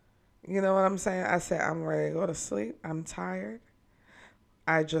you know what I'm saying? I said, I'm ready to go to sleep. I'm tired.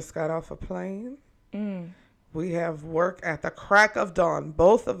 I just got off a plane. We have work at the crack of dawn,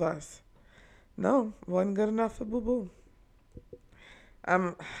 both of us. No, wasn't good enough for boo-boo.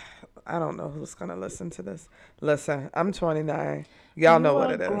 I don't know who's going to listen to this. Listen, I'm 29. Y'all know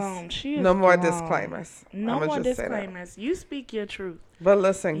what it is. Grown. She is no more grown. disclaimers. No I'ma more just say that. disclaimers. You speak your truth. But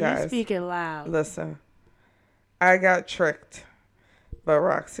listen, guys. You speak it loud. Listen. I got tricked. But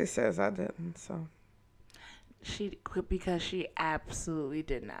Roxy says I didn't, so. Because she absolutely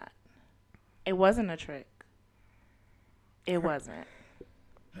did not. It wasn't a trick. It wasn't.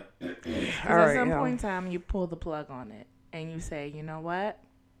 All right, at some yo. point in time, you pull the plug on it and you say, you know what?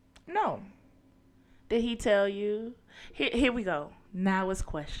 No. Did he tell you? Here we go. Now it's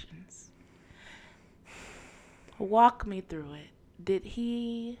questions. Walk me through it. Did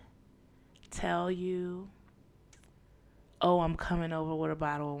he tell you, oh, I'm coming over with a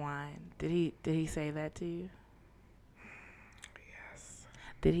bottle of wine? Did he say that to you? Yes.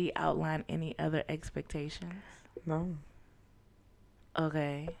 Did he outline any other expectations? No.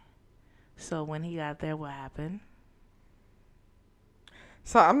 Okay. So when he got there, what happened?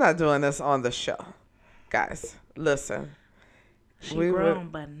 So I'm not doing this on the show. Guys, listen. She We grown, were-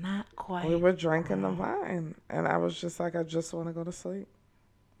 but not quite. We were drinking the wine. And I was just like, I just want to go to sleep.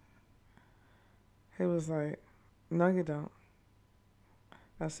 He was like, no, you don't.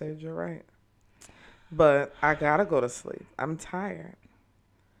 I said, you're right. But I got to go to sleep. I'm tired.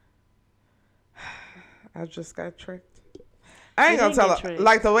 I just got tricked. I ain't You going to didn't tell get her. tricked.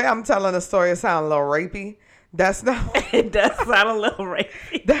 Like the way I'm telling the story, it sounds a little rapey. That's not, It does sound a little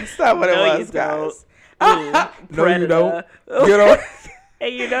rapey. that's not what No, it you was, don't. guys. Ooh, No, you don't. predator. Get on. Hey,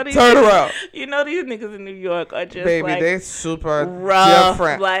 you know these Turn niggas, around. You know these niggas in New York are just Baby, like they super rough,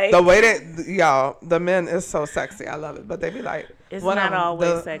 different. like- the way that y'all, the men is so sexy. I love it. But they be like, It's one of not them,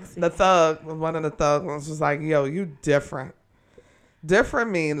 always sexy. The thug, one of the thug ones was like, yo, you different.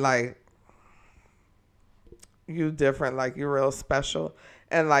 Different mean like you different, like you real special.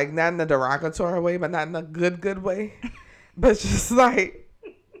 And like not in a derogatory way, but not in a good way. But just like,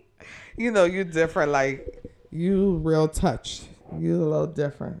 you different, like you real touched. You a little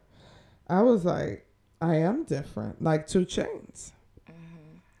different. I was like, I am different, like 2 Chainz.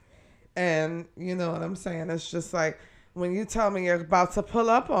 And you know what I'm saying? It's just like, when you tell me you're about to pull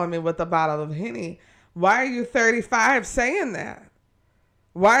up on me with a bottle of Henny, why are you 35 saying that?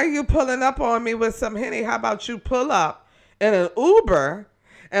 Why are you pulling up on me with some Henny? How about you pull up in an Uber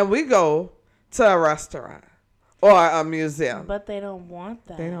and we go to a restaurant or a museum? But they don't want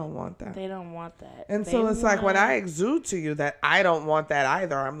that. They don't want that. They don't want that. And They so it's like when want- I exude to you that I don't want that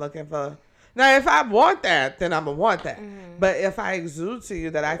either. I'm looking for Now, if I want that, then I'm going to want that. Mm-hmm. But if I exude to you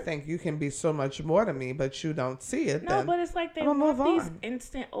that I think you can be so much more to me, but you don't see it, No, then but it's like they I'ma want move these on.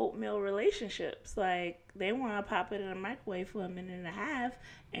 instant oatmeal relationships. Like they want to pop it in a microwave for a minute and a half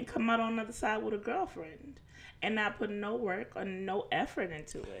and come out on the other side with a girlfriend and not put no work or no effort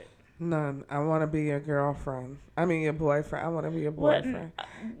into it. none. I want to be your girlfriend. I mean, your boyfriend. I want to be your What? boyfriend.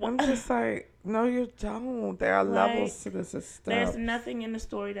 I'm just like, no, you don't. There are Like, levels to this stuff. There's nothing in the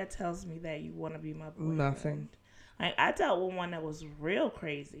story that tells me that you want to be my boyfriend. Nothing. Like I dealt with one that was real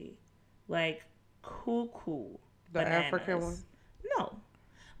crazy, like cuckoo. The bananas. African one? No.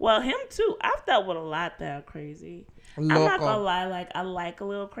 Well, him too. I've dealt with a lot that are crazy. I'm not gonna Local. lie. Like I like a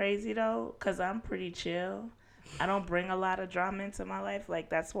little crazy though, cause I'm pretty chill. I don't bring a lot of drama into my life. Like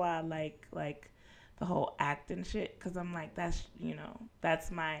that's why I like the whole acting shit, cause I'm like that's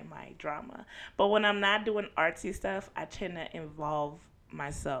that's my drama. But when I'm not doing artsy stuff, I tend to involve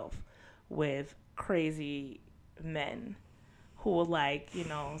myself with crazy men who will like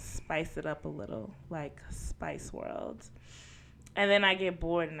spice it up a little, like Spice World. And then I get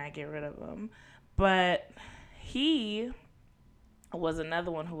bored and I get rid of them. But he was another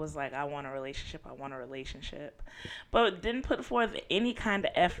one who was like, I want a relationship, but didn't put forth any kind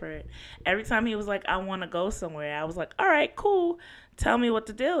of effort. Every time he was like, I want to go somewhere, I was like, all right, cool, tell me what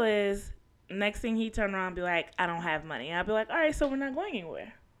the deal is. Next thing he turned around and be like, I don't have money. I'd be like, all right, so we're not going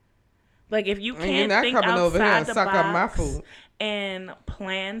anywhere. Like if you And you're can't not think coming over here outside and the suck up my box food. and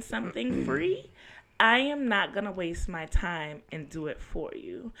plan something free, I am not gonna waste my time and do it for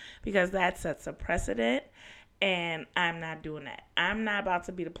you, because that sets a precedent, and I'm not doing that. I'm not about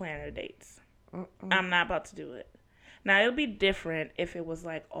to be the planner of dates. I'm not about to do it. Now it'll be different if it was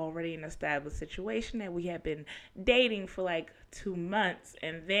like already an established situation that we had been dating for like 2 months,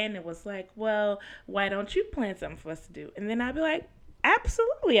 and then it was like, well, why don't you plan something for us to do? And then I'd be like,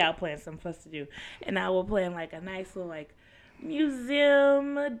 absolutely, I'll plan something for us to do, and I will plan like a nice little like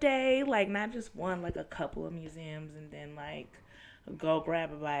museum day, like not just one, like a couple of museums, and then like go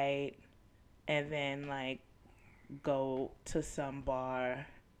grab a bite, and then like go to some bar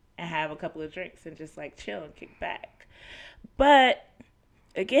and have a couple of drinks and just like chill and kick back. But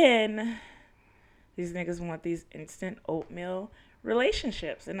again, these niggas want these instant oatmeal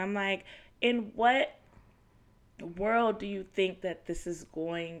relationships, and I'm like, in what world do you think that this is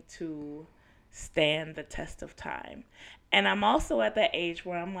going to stand the test of time? And I'm also at that age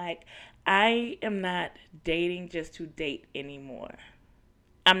where I'm like, I am not dating just to date anymore.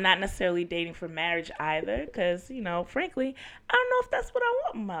 I'm not necessarily dating for marriage either, because, frankly, I don't know if that's what I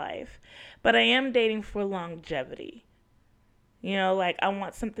want in my life. But I am dating for longevity. Like I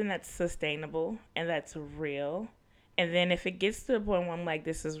want something that's sustainable and that's real. And then if it gets to the point where I'm like,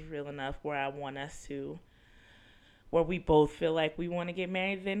 this is real enough where I want us to, where we both feel like we want to get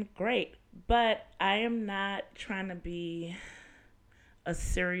married, then great. But I am not trying to be a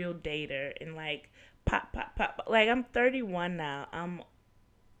serial dater and like pop, pop, pop. Like I'm 31 now. I'm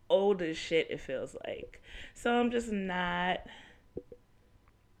old as shit, it feels like. So I'm just not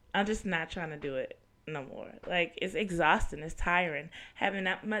trying to do it no more. Like it's exhausting, it's tiring. Having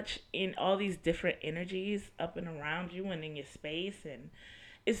that much in all these different energies up and around you and in your space, and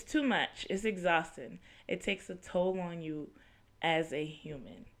it's too much. It's exhausting. It takes a toll on you as a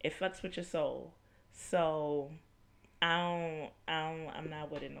human. It fucks with your soul. So I'm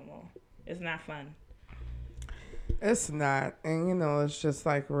not with it no more. It's not fun. It's not. And, it's just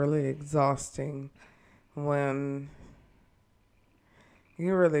like really exhausting when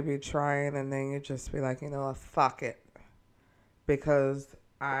you really be trying and then you just be like, fuck it. Because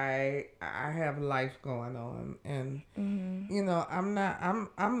I have life going on, and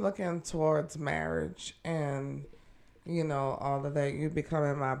I'm looking towards marriage and all of that, you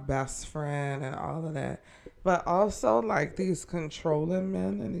becoming my best friend and all of that, but also like these controlling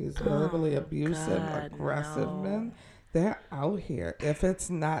men and these verbally abusive, God, aggressive no. men, they're out here. If it's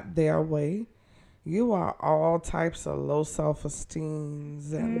not their way, you are all types of low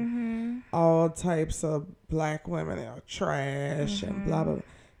self-esteems and all types of black women are trash and blah, blah, blah.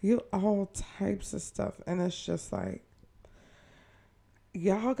 You all types of stuff. And it's just like,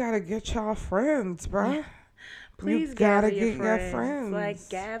 y'all got to get y'all friends, bruh. Yeah. Please you got to gather get your friends. Like,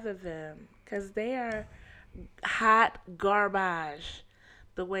 gather them. Because they are hot garbage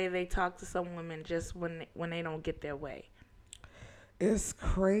the way they talk to some women just when they don't get their way. It's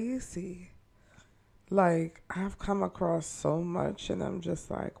crazy. Like, I've come across so much, and I'm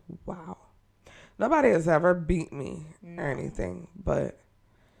just like, wow. Nobody has ever beat me or anything, but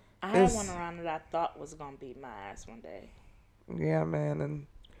I had one around that I thought was going to beat my ass one day. yeah, man, and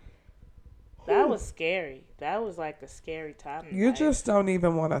That was scary. That was like a scary time. in You life. just don't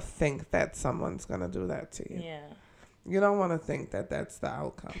even want to think that someone's going to do that to you. Yeah. You don't want to think that that's the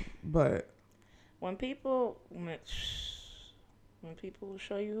outcome. But When people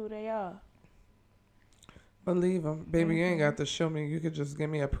show you who they are. believe them. Baby, you ain't got to show me. You could just give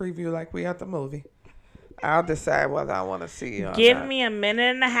me a preview like we at the movie. I'll decide whether I want to see you or Give not. me a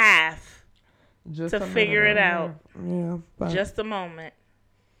minute and a half Just to a figure minute it right out. here. Yeah, but Just a moment.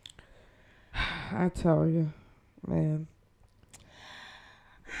 I tell you, man.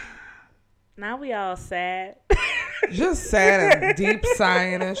 Now we all sad. Just sad and deep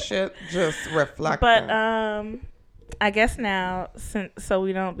sighing and shit. Just reflecting. But I guess now, so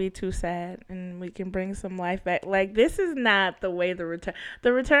we don't be too sad and we can bring some life back. Like, this is not the way the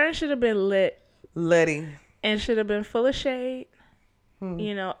return should have been lit Letty. and should have been full of shade,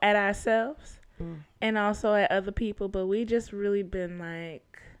 you know, at ourselves and also at other people. But we just really been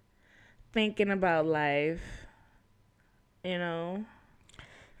like thinking about life, you know.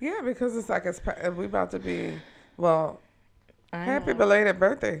 Yeah, because it's like we about to be, well, I happy know. belated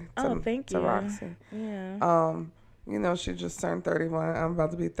birthday Oh, thank to you. Roxy. Yeah. You know, she just turned 31. I'm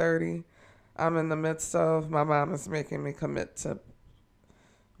about to be 30. I'm in the midst of, my mom is making me commit to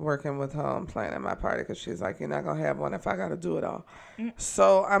working with her and planning my party because she's like, you're not going to have one if I got to do it all.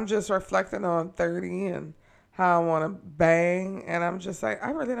 So I'm just reflecting on 30 and how I want to bang. And I'm just like, I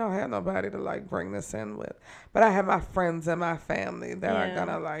really don't have nobody to like bring this in with. But I have my friends and my family that are Yeah. going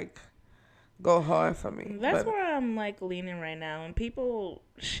to like go hard for me. That's But where I'm like leaning right now. And people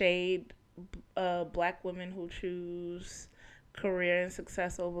shade black women who choose career and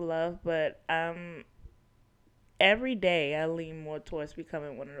success over love, but every day I lean more towards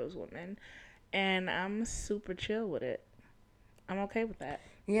becoming one of those women, and I'm super chill with it. I'm okay with that.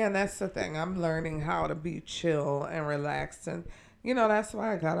 yeah, and that's the thing. I'm learning how to be chill and relaxed. And, you know, that's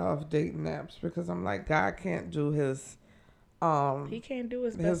why I got off dating apps because I'm like, God can't do his He can't do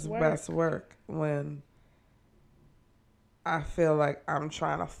his his best work. best work when I feel like I'm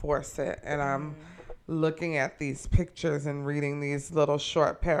trying to force it and I'm looking at these pictures and reading these little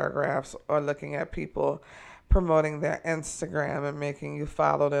short paragraphs or looking at people promoting their Instagram and making you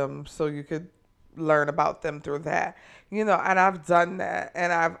follow them so you could learn about them through that. You know, and I've done that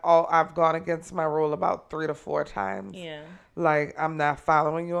and I've gone against my rule about 3 to 4 times. Yeah. Like, I'm not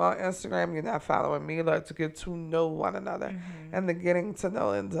following you on Instagram. You're not following me. Let's get to know one another. And the getting to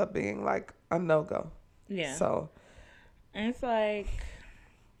know ends up being like a no-go. Yeah. So, And it's like,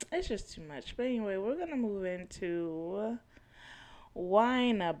 it's just too much. But anyway, we're going to move into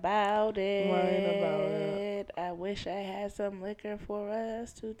Wine About It. Wine About It. I wish I had some liquor for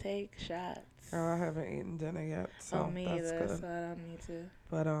us to take shots. girl, I haven't eaten dinner yet. So, Me that's either, good. so I don't need to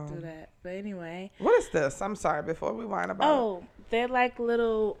But, do that. But anyway. what is this? I'm sorry, before we whine about Oh, they're like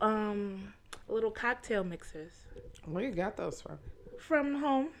little cocktail mixers it. Where you got those from? from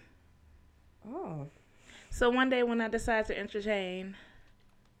home. Oh. So one day when I decide to entertain,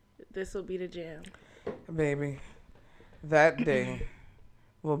 this will be the jam. Baby, that day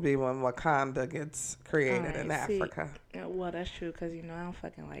will be when Wakanda gets created in Alright, see, Africa. Well, that's true because, you know, I don't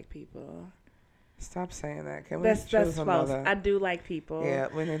fucking like people. Stop saying that. Can we That's choose false. another? I do like people. Yeah,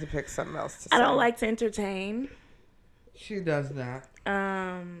 we need to pick something else to say. I don't like to entertain. She does not.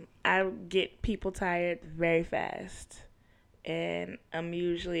 I get people tired very fast. And I'm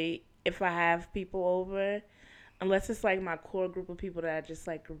usually, if I have people over, unless it's like my core group of people that I just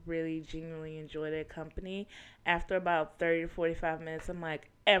like really genuinely enjoy their company, after about 30 to 45 minutes, I'm like,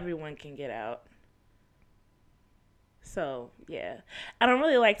 everyone can get out. So, yeah. I don't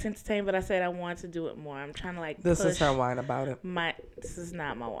really like to entertain, but I said I want to do it more. I'm trying to like This push is her whine about it. this is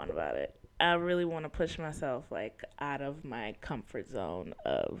not my one about it. I really want to push myself like out of my comfort zone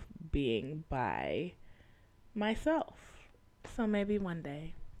of being by myself. So maybe one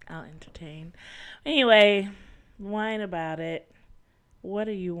day I'll entertain. Anyway, whine about it. What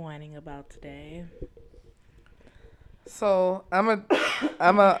are you whining about today? So I'm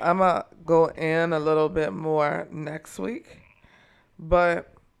a go in a little bit more next week,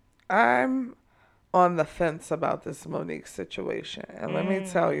 but I'm on the fence about this Monique situation, and let me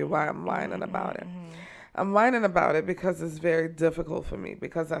tell you why I'm whining about it. I'm whining about it because it's very difficult for me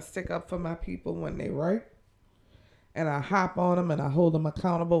because I stick up for my people when they right, and I hop on them and I hold them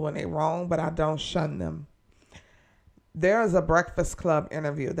accountable when they wrong, but I don't shun them. There is a Breakfast Club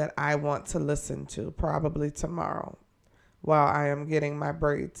interview that I want to listen to probably tomorrow while I am getting my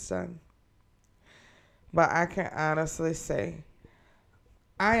braids done. But I can honestly say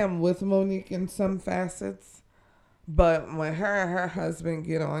I am with Monique in some facets, but when her and her husband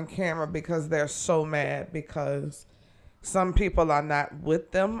get on camera because they're so mad because some people are not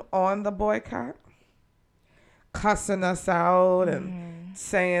with them on the boycott, cussing us out and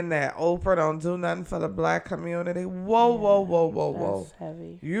saying that Oprah don't do nothing for the black community. Whoa. That's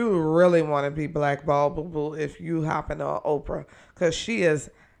heavy. You really want to be blackballed, boo-boo, if you happen on Oprah, because she is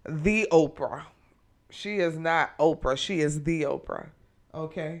the Oprah. She is not Oprah. She is the Oprah.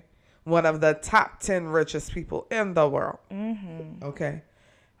 Okay? One of the top 10 richest people in the world. Okay?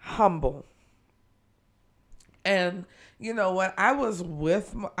 Humble. And you know what? I was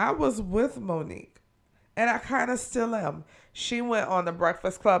with Monique, and I kind of still am. She went on the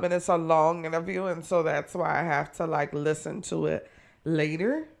Breakfast Club, and it's a long interview, and so that's why I have to like listen to it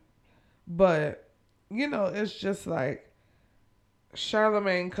later. But you know, it's just like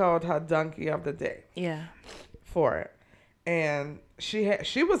Charlamagne called her donkey of the day Yeah. for it, and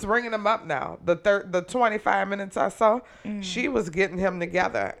she was ringing him up now. The 25 minutes I saw, she was getting him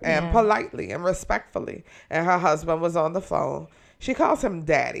together and politely and respectfully, and her husband was on the phone. She calls him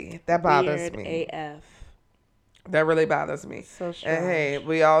daddy. That bothers Weird me. AF. That really bothers me. So strange. And hey,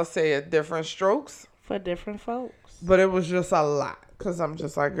 we all say it different strokes, For different folks. but it was just a lot, because I'm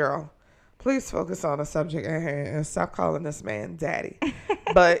just like, girl, please focus on the subject at hand and stop calling this man daddy.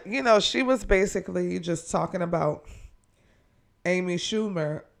 But you know, she was basically just talking about Amy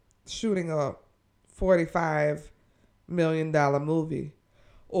Schumer shooting a $45 million movie,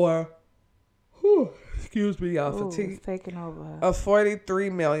 or excuse me, y'all, Ooh, fatigue. it's taking over. A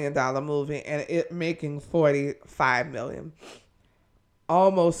 $43 million movie and it making $45 million.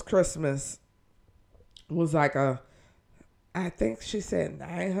 Almost Christmas was like I think she said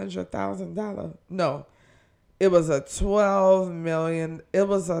 $900,000. No, it was a $12 million. It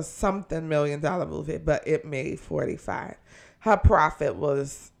was a something $1 million movie, but it made 45. Her profit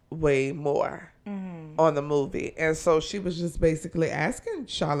was way more on the movie, and so she was just basically asking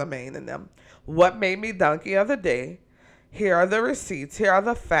Charlamagne and them, what made me donkey of the day? Here are the receipts. Here are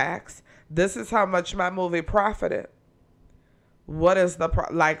the facts. This is how much my movie profited. What is the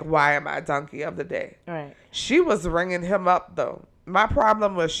why am I donkey of the day? Right. She was ringing him up though. My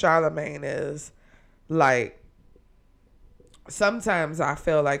problem with Charlamagne is like sometimes I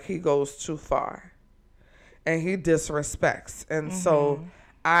feel like he goes too far and he disrespects. And so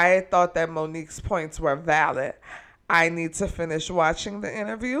I thought that Monique's points were valid. I need to finish watching the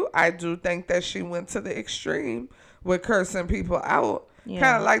interview. I do think that she went to the extreme with cursing people out. Yeah.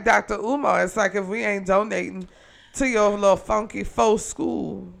 Kind of like Dr. Umar. It's like if we ain't donating to your little funky faux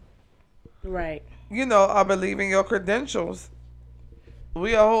school, Right. you know, or believing your credentials,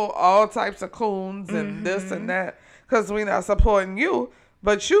 we hold all types of coons and this and that because we not supporting you,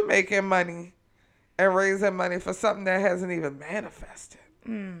 but you making money and raising money for something that hasn't even manifested.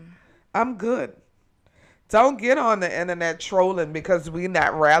 I'm good. Don't get on the internet trolling because we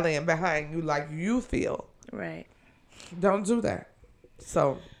not rallying behind you like you feel. Right. Don't do that.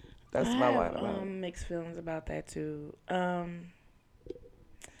 So that's I my have, line about it. mixed feelings about that too. The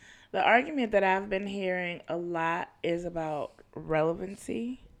argument that I've been hearing a lot is about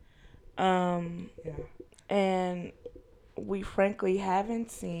relevancy. Yeah. And we frankly haven't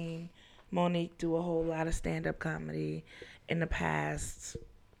seen Monique do a whole lot of stand-up comedy in the past,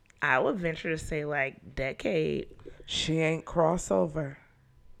 I would venture to say, like, decade. She ain't crossover.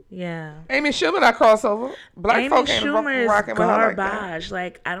 Yeah. Amy Schumer not crossover. Black Amy folk ain't Schumer is rocking with her like that. garbage.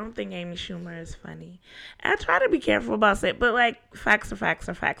 Like, I don't think Amy Schumer is funny. And I try to be careful about saying, but like, facts are facts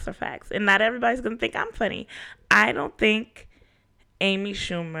are facts are facts. And not everybody's going to think I'm funny. I don't think Amy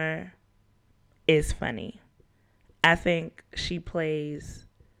Schumer is funny. I think she plays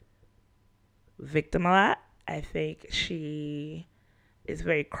victim a lot. I think she is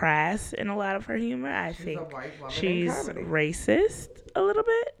very crass in a lot of her humor. I She's think a white woman in she's comedy. racist a little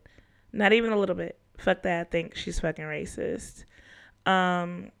bit. Not even a little bit. Fuck that. I think she's fucking racist.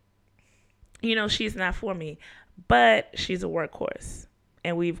 You know, she's not for me, but she's a workhorse.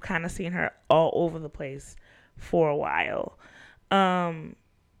 And we've kind of seen her all over the place for a while.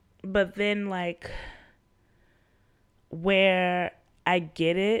 But then, like, where I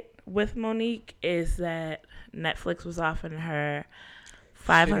get it with Monique is that Netflix was offering her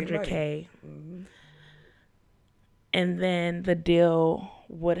 $500K. And then the deal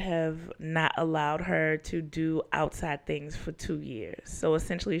would have not allowed her to do outside things for 2 years. So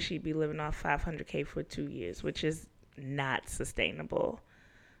essentially she'd be living off $500K for 2 years, which is not sustainable.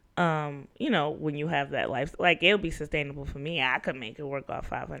 You know, when you have that life, like, it'll be sustainable for me. I could make it work off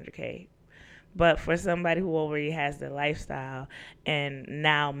 $500K. But for somebody who already has their lifestyle and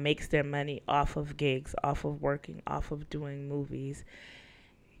now makes their money off of gigs, off of working, off of doing movies,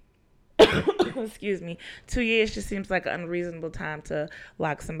 excuse me, 2 years just seems like an unreasonable time to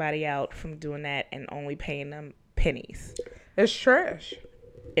lock somebody out from doing that and only paying them pennies. It's trash.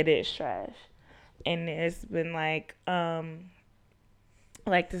 It is trash. And it's been like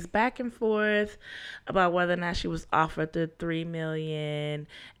this back and forth about whether or not she was offered the $3 million,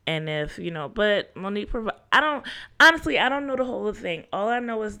 and if but Monique I don't know the whole thing. All I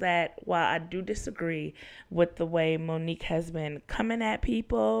know is that while I do disagree with the way Monique has been coming at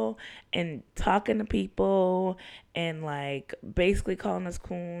people and talking to people and like basically calling us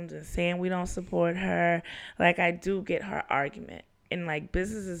coons and saying we don't support her, like I do get her argument, and like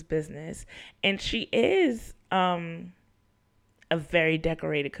business is business, and she is a very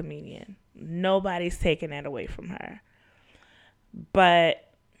decorated comedian. Nobody's taking that away from her. But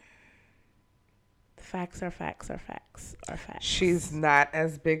facts are facts are facts are facts. She's not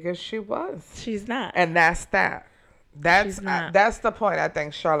as big as she was. She's not. And that's that. That's not. that's the point I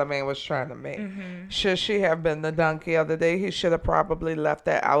think Charlamagne was trying to make. Mm-hmm. Should she have been the donkey of the day? He should have probably left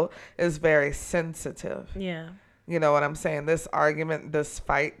that out. It's very sensitive. Yeah. You know what I'm saying? This argument, this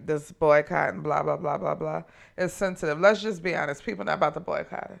fight, this boycott, and blah, blah, blah, blah, blah. It's sensitive. Let's just be honest. People not about to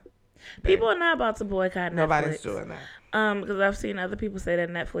boycott it. People are not about to boycott Netflix. Nobody's doing that. Because I've seen other people say that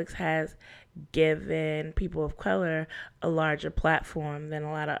Netflix has given people of color a larger platform than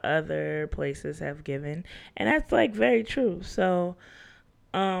a lot of other places have given. And that's like very true. So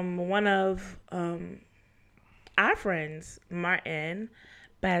one of our friends, Martin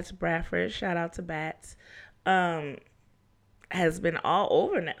Bats Bradford, shout out to Bats, has been all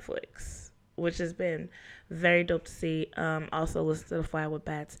over Netflix, which has been very dope to see. Also listen to the Fly with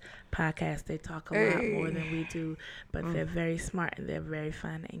Bats podcast. They talk a lot more than we do, but they're very smart and they're very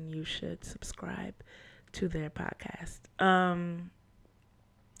fun, and you should subscribe to their podcast.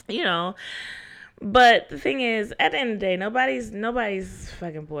 But the thing is, at the end of the day, nobody's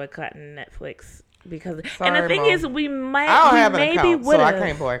fucking boycotting Netflix. Because Sorry, and the thing Mom. is, we I don't have an maybe account, would so I have.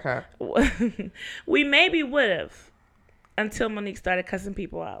 can't boycott. We maybe would have until Monique started cussing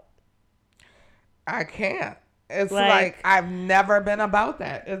people out. I can't. It's like I've never been about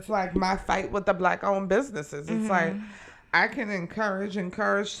that. It's like my fight with the black-owned businesses. It's like I can encourage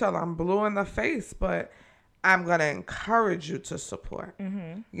till I'm blue in the face, but I'm going to encourage you to support.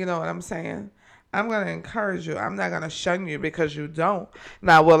 You know what I'm saying? I'm going to encourage you. I'm not going to shun you because you don't.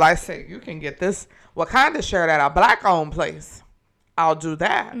 Now, will I say you can get this Wakanda shirt at a black-owned place? I'll do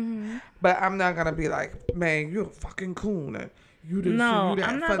that. But I'm not going to be like, man, you're a fucking coon. And you this, No, you that,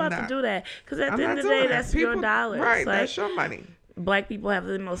 I'm not about to do that. Because at the end of the day, that's your dollars. Right, like, that's your money. Black people have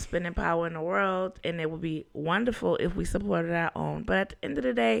the most spending power in the world, and it would be wonderful if we supported our own. But at the end of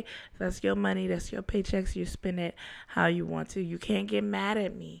the day, that's your money, that's your paychecks. You spend it how you want to. You can't get mad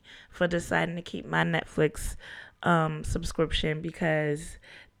at me for deciding to keep my Netflix subscription because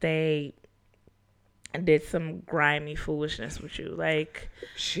they did some grimy foolishness with you. Like,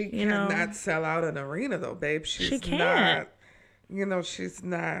 she cannot sell out an arena though, babe. She can't. She's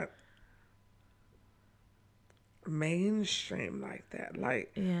not mainstream like that.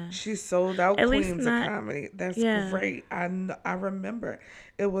 Like, she sold out At Queens least of not, Comedy. That's yeah. great. I remember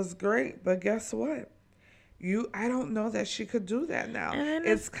it was great, but guess what? I don't know that she could do that now.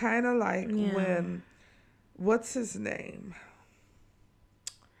 It's kind of like when, what's his name?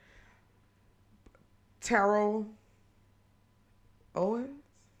 Terrell Owens?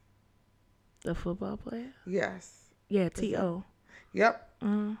 The football player? Yes. Yeah, T.O. Yep.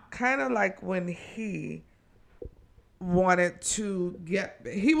 Kind of like when he wanted to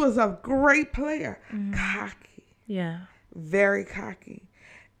he was a great player. Cocky. Yeah. Very cocky.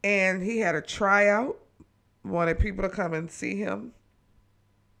 And he had a tryout, wanted people to come and see him.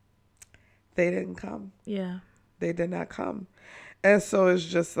 They didn't come. Yeah. They did not come. And so it's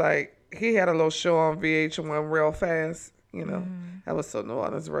just like, he had a little show on VH1 real fast. That was so New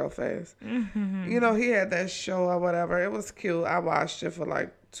Orleans real fast. He had that show or whatever. It was cute. I watched it for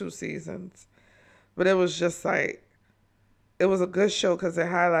like 2 seasons. But it was just like, it was a good show because it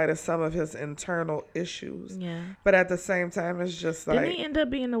highlighted some of his internal issues. Yeah. But at the same time, it's just like... Didn't he end up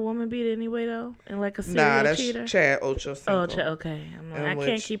being a woman beater anyway, though? And like a serial cheater? Nah, that's Chad Ochocinco. Oh, okay. I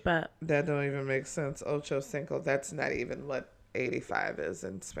can't keep up. That don't even make sense. Ochocinco, that's not even what 85 is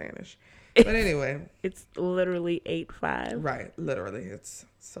in Spanish. But anyway. It's literally 8'5". Right. Literally. It's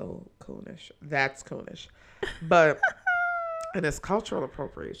so coonish. That's coonish. But, and it's cultural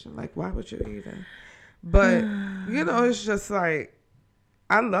appropriation. Like, why would you even... But, it's just like,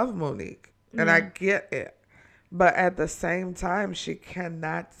 I love Monique. And I get it. But at the same time, she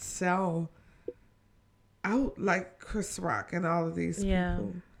cannot sell out like Chris Rock and all of these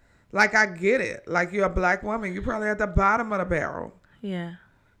people. Like, I get it. Like, you're a black woman. You're probably at the bottom of the barrel. Yeah.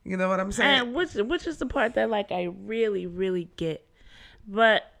 You know what I'm saying? And which is the part that, like, I really, really get.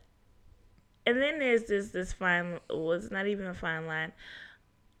 But And then there's this fine. Well, it's not even a fine line.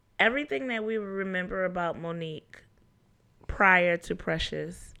 Everything that we remember about Monique prior to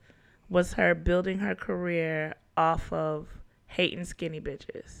Precious was her building her career off of hating skinny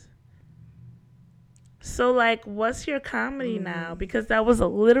bitches. So, like, what's your comedy now? Because that was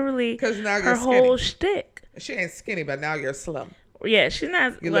literally Because now her you're whole skinny. shtick. She ain't skinny, but now you're slim. Yeah, she's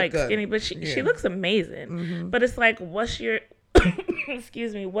not You look like good. skinny, but she Yeah. looks amazing. Mm-hmm. But it's like, what's your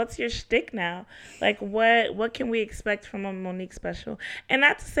excuse me, what's your shtick now? Like, what can we expect from a Monique special? And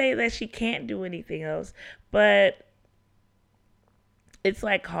not to say that she can't do anything else, but it's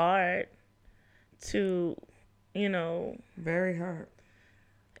like hard to, you know, Very hard.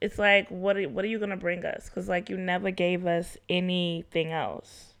 it's like, what are you gonna bring us? Because like you never gave us anything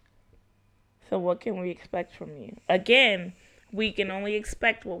else. So what can we expect from you? Again, we can only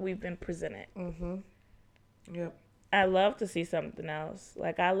expect what we've been presented. Mm-hmm. Yep. I love to see something else.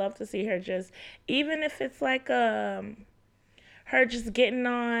 Like, I love to see her just, even if it's like her just getting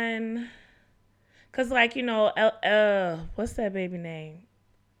on, cause like, you know, what's that baby name?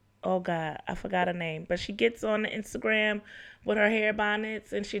 Oh God, I forgot her name. But she gets on the Instagram with her hair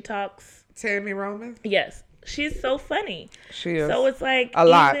bonnets and she talks. Tammy Roman. Yes, she's so funny. She is. So it's like a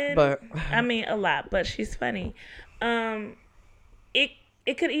lot, but I mean a lot, but she's funny.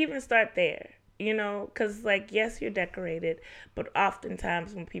 It could even start there, you know, because like yes, you're decorated, but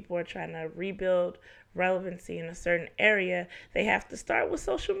oftentimes when people are trying to rebuild relevancy in a certain area, they have to start with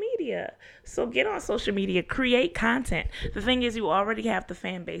social media. So get on social media, create content. The thing is, you already have the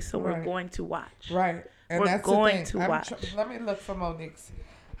fan base, so we're Right. going to watch. right. And We're that's going the thing. to watch. Let me look for Monique's.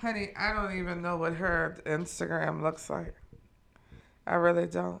 Honey, I don't even know what her Instagram looks like. I really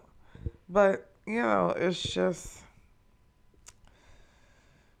don't. But, you know, it's just...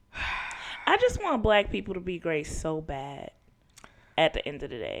 I just want black people to be great so bad at the end of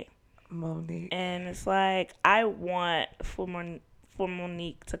the day. Monique. And it's like, I want for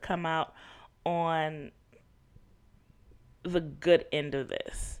Monique to come out on the good end of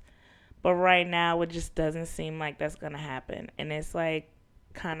this. But right now, it just doesn't seem like that's going to happen. And it's like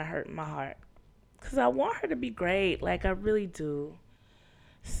kind of hurting my heart. Because I want her to be great. Like, I really do.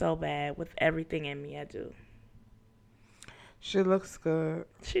 So bad. With everything in me, I do. She looks good.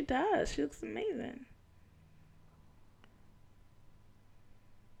 She does. She looks amazing.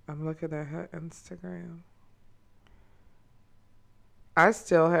 I'm looking at her Instagram. I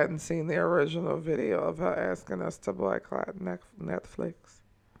still hadn't seen the original video of her asking us to boycott Netflix.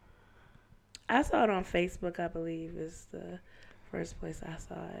 I saw it on Facebook, I believe, is the first place I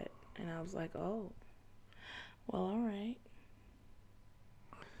saw it. And I was like, oh, well, all right.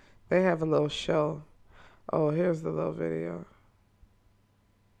 They have a little show. Oh, here's the little video.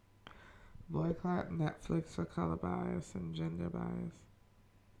 Boycott Netflix for color bias and gender bias.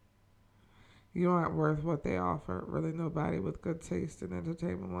 You aren't worth what they offer. Really, nobody with good taste in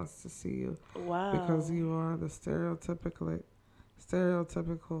entertainment wants to see you. Wow. Because you are the stereotypical.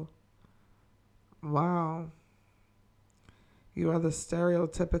 Wow. You are the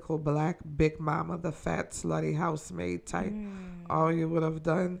stereotypical black big mama, the fat, slutty housemaid type. All you would have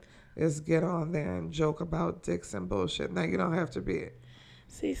done is get on there and joke about dicks and bullshit. Now, you don't have to be it.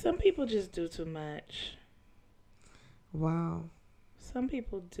 See, some people just do too much. Wow. Some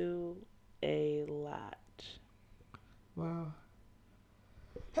people do a lot. Wow.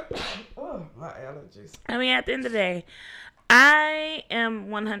 Oh, my allergies. I mean, at the end of the day, I am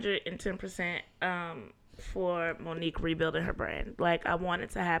 110% for Monique rebuilding her brand. Like, I want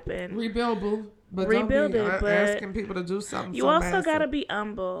it to happen. Rebuild, boo. But Rebuild don't be it, but asking people to do something You so also massive. gotta be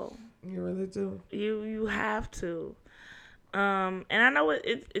humble. You really do. You have to. And I know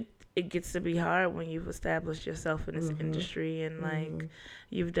it gets to be hard when you've established yourself in this industry and like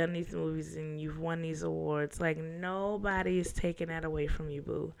you've done these movies and you've won these awards. Like nobody is taking that away from you,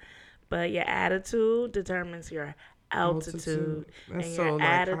 boo. But your attitude determines your altitude. That's And so your like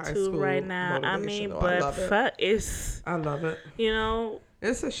high attitude school right now, I mean, motivational. I but love it. fuck, it's, I love it. you know,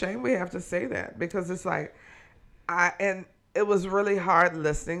 It's a shame we have to say that because it's like, and it was really hard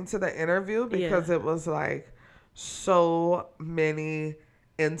listening to the interview because it was like so many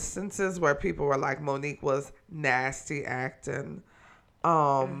instances where people were like, Monique was nasty acting.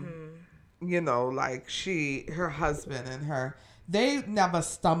 You know, like her husband and they never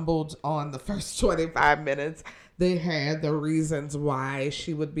stumbled on the first 25 minutes. They had the reasons why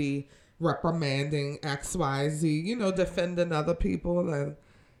she would be reprimanding XYZ, you know, defending other people. And,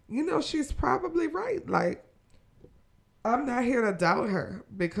 you know, she's probably right. Like, I'm not here to doubt her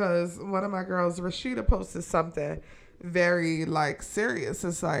because one of my girls, Rashida, posted something very, like, serious.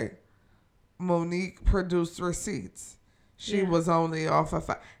 It's like, Monique produced receipts. She Yeah. was only off of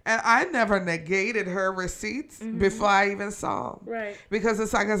 5. And I never negated her receipts before I even saw them. Right. Because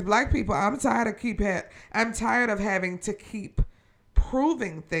it's like, as black people, I'm tired of having to keep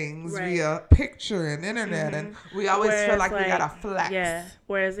proving things Right. via picture and internet, and we always feel Whereas, like we gotta flex. Yeah.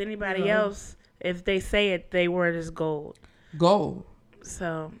 Whereas anybody You know? else, if they say it, they word is gold. Gold.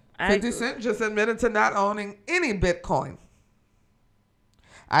 So I 50 Cent just admitted to not owning any Bitcoin.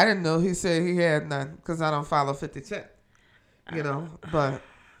 I didn't know he said he had none because I don't follow 50 Cent. You know, but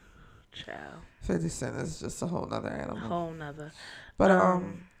Child. 50 Cent is just a whole nother animal. Whole nother. But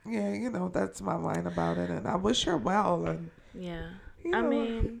yeah, you know, that's my line about it, and I wish her well. And Yeah. you I know,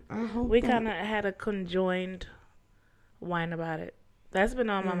 mean, I hope we that- kind of had a conjoined whine about it. That's been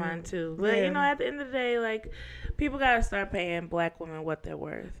on my mind too. But Yeah. you know, at the end of the day, like, people gotta start paying black women what they're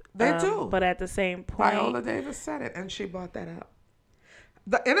worth. They do. But at the same point, Viola Davis said it, and she brought that up.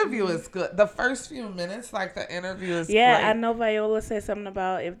 The interview is good. The first few minutes, like the interview is yeah, great. I know Viola said something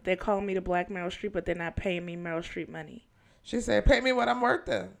about if they're calling me the Black Meryl Streep, but they're not paying me Meryl Streep money. She said, "Pay me what I'm worth."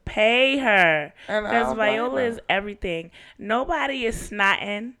 Then. Pay her, And because I'll blame Viola her. is everything. Nobody is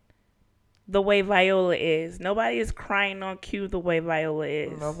snotting the way Viola is. Nobody is crying on cue the way Viola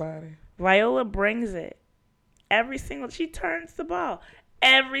is. Nobody. Viola brings it. She turns the ball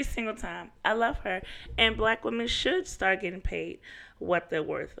every single time. I love her. And black women should start getting paid what they're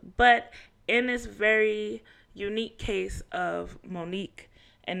worth. But in this very unique case of Monique,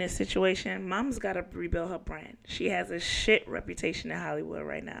 in this situation, Mom's got to rebuild her brand. She has a shit reputation in Hollywood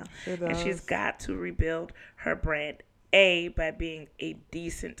right now. She And she's does. got to rebuild her brand. A, by being a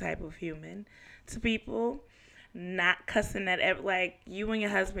decent type of human to people. Not cussing at like you and your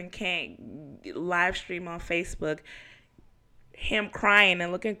husband can't live stream on Facebook him crying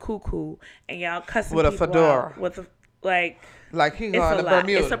and looking cuckoo and y'all cussing With a people fedora. out with a, like Like he it's going a to lot.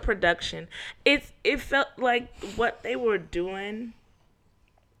 Bermuda. It's a production. It felt like what they were doing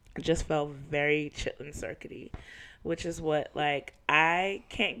just felt very chitlin circuity, which is what like I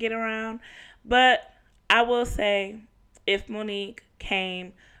can't get around. But I will say, if Monique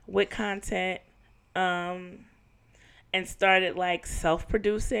came with content, and started like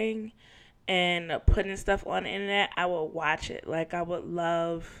self-producing and putting stuff on the internet, I would watch it. Like I would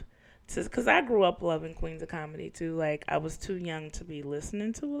love to, because I grew up loving Queens of Comedy too. Like I was too young to be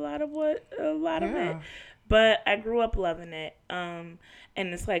listening to a lot of it, Yeah. but I grew up loving it. And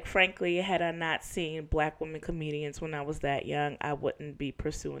it's like, frankly, had I not seen black women comedians when I was that young, I wouldn't be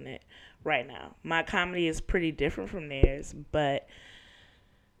pursuing it right now. My comedy is pretty different from theirs, but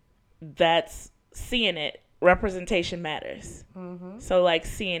that's seeing it. Representation matters. Mm-hmm. So like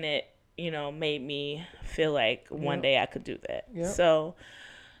seeing it, you know, made me feel like one Yep. day I could do that. Yep. So,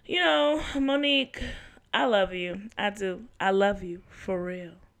 you know, Monique, I love you. I do. I love you for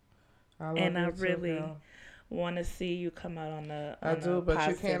real. And I really want to see you come out on the. I on do, the but you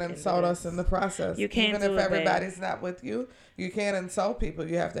positive can't end of insult us this. in the process. You can't Even do if it, babe. everybody's not with you, you can't insult people.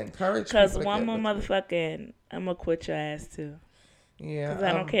 You have to encourage people. Because to one get more with motherfucking, I'm going to quit your ass too. you. Yeah. Because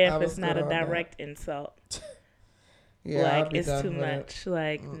I don't care if was it's not good a on that. direct insult. Yeah, I'll Like, be it's done too with much.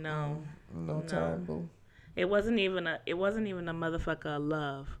 Like, no. No time, boo. It wasn't even a motherfucker of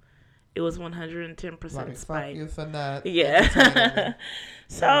love. It was 110% Like, fuck spite. you for not. Yeah. entertaining me.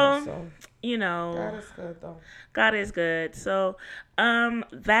 So, so you know, God is good though. God is good. So,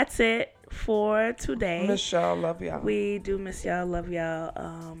 that's it for today. Miss y'all, love y'all. We do miss y'all, love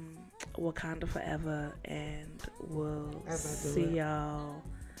y'all. Wakanda forever, and we'll As I do see it. y'all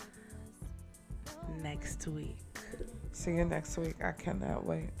next week. See you next week. I cannot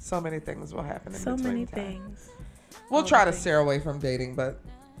wait. So many things will happen in So between many time. things. We'll all try the to steer away from dating, but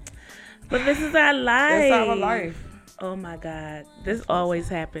But this is our life. it's our life. Oh my God. This always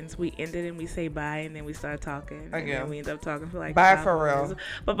happens. We end it and we say bye and then we start talking. And Again. then we end up talking for like Bye 5 for real. minutes.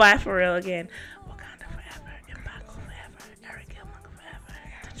 But bye for real again. Wakanda forever. M'Baku forever. Eric Killmonger forever.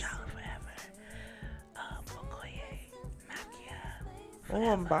 T'Challa forever. Okoye. Nakia.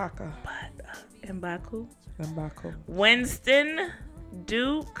 Oh, Mbaka. But M'Baku. Mbako. Winston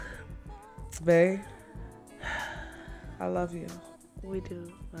Duke. Bae. I love you. We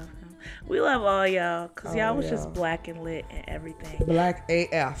do love him. We love all y'all because y'all was yeah. just black and lit and everything. Black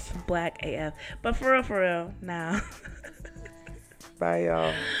AF. Black AF. But for real, now. Bye,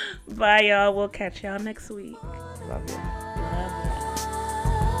 y'all. Bye, y'all. We'll catch y'all next week. Love you.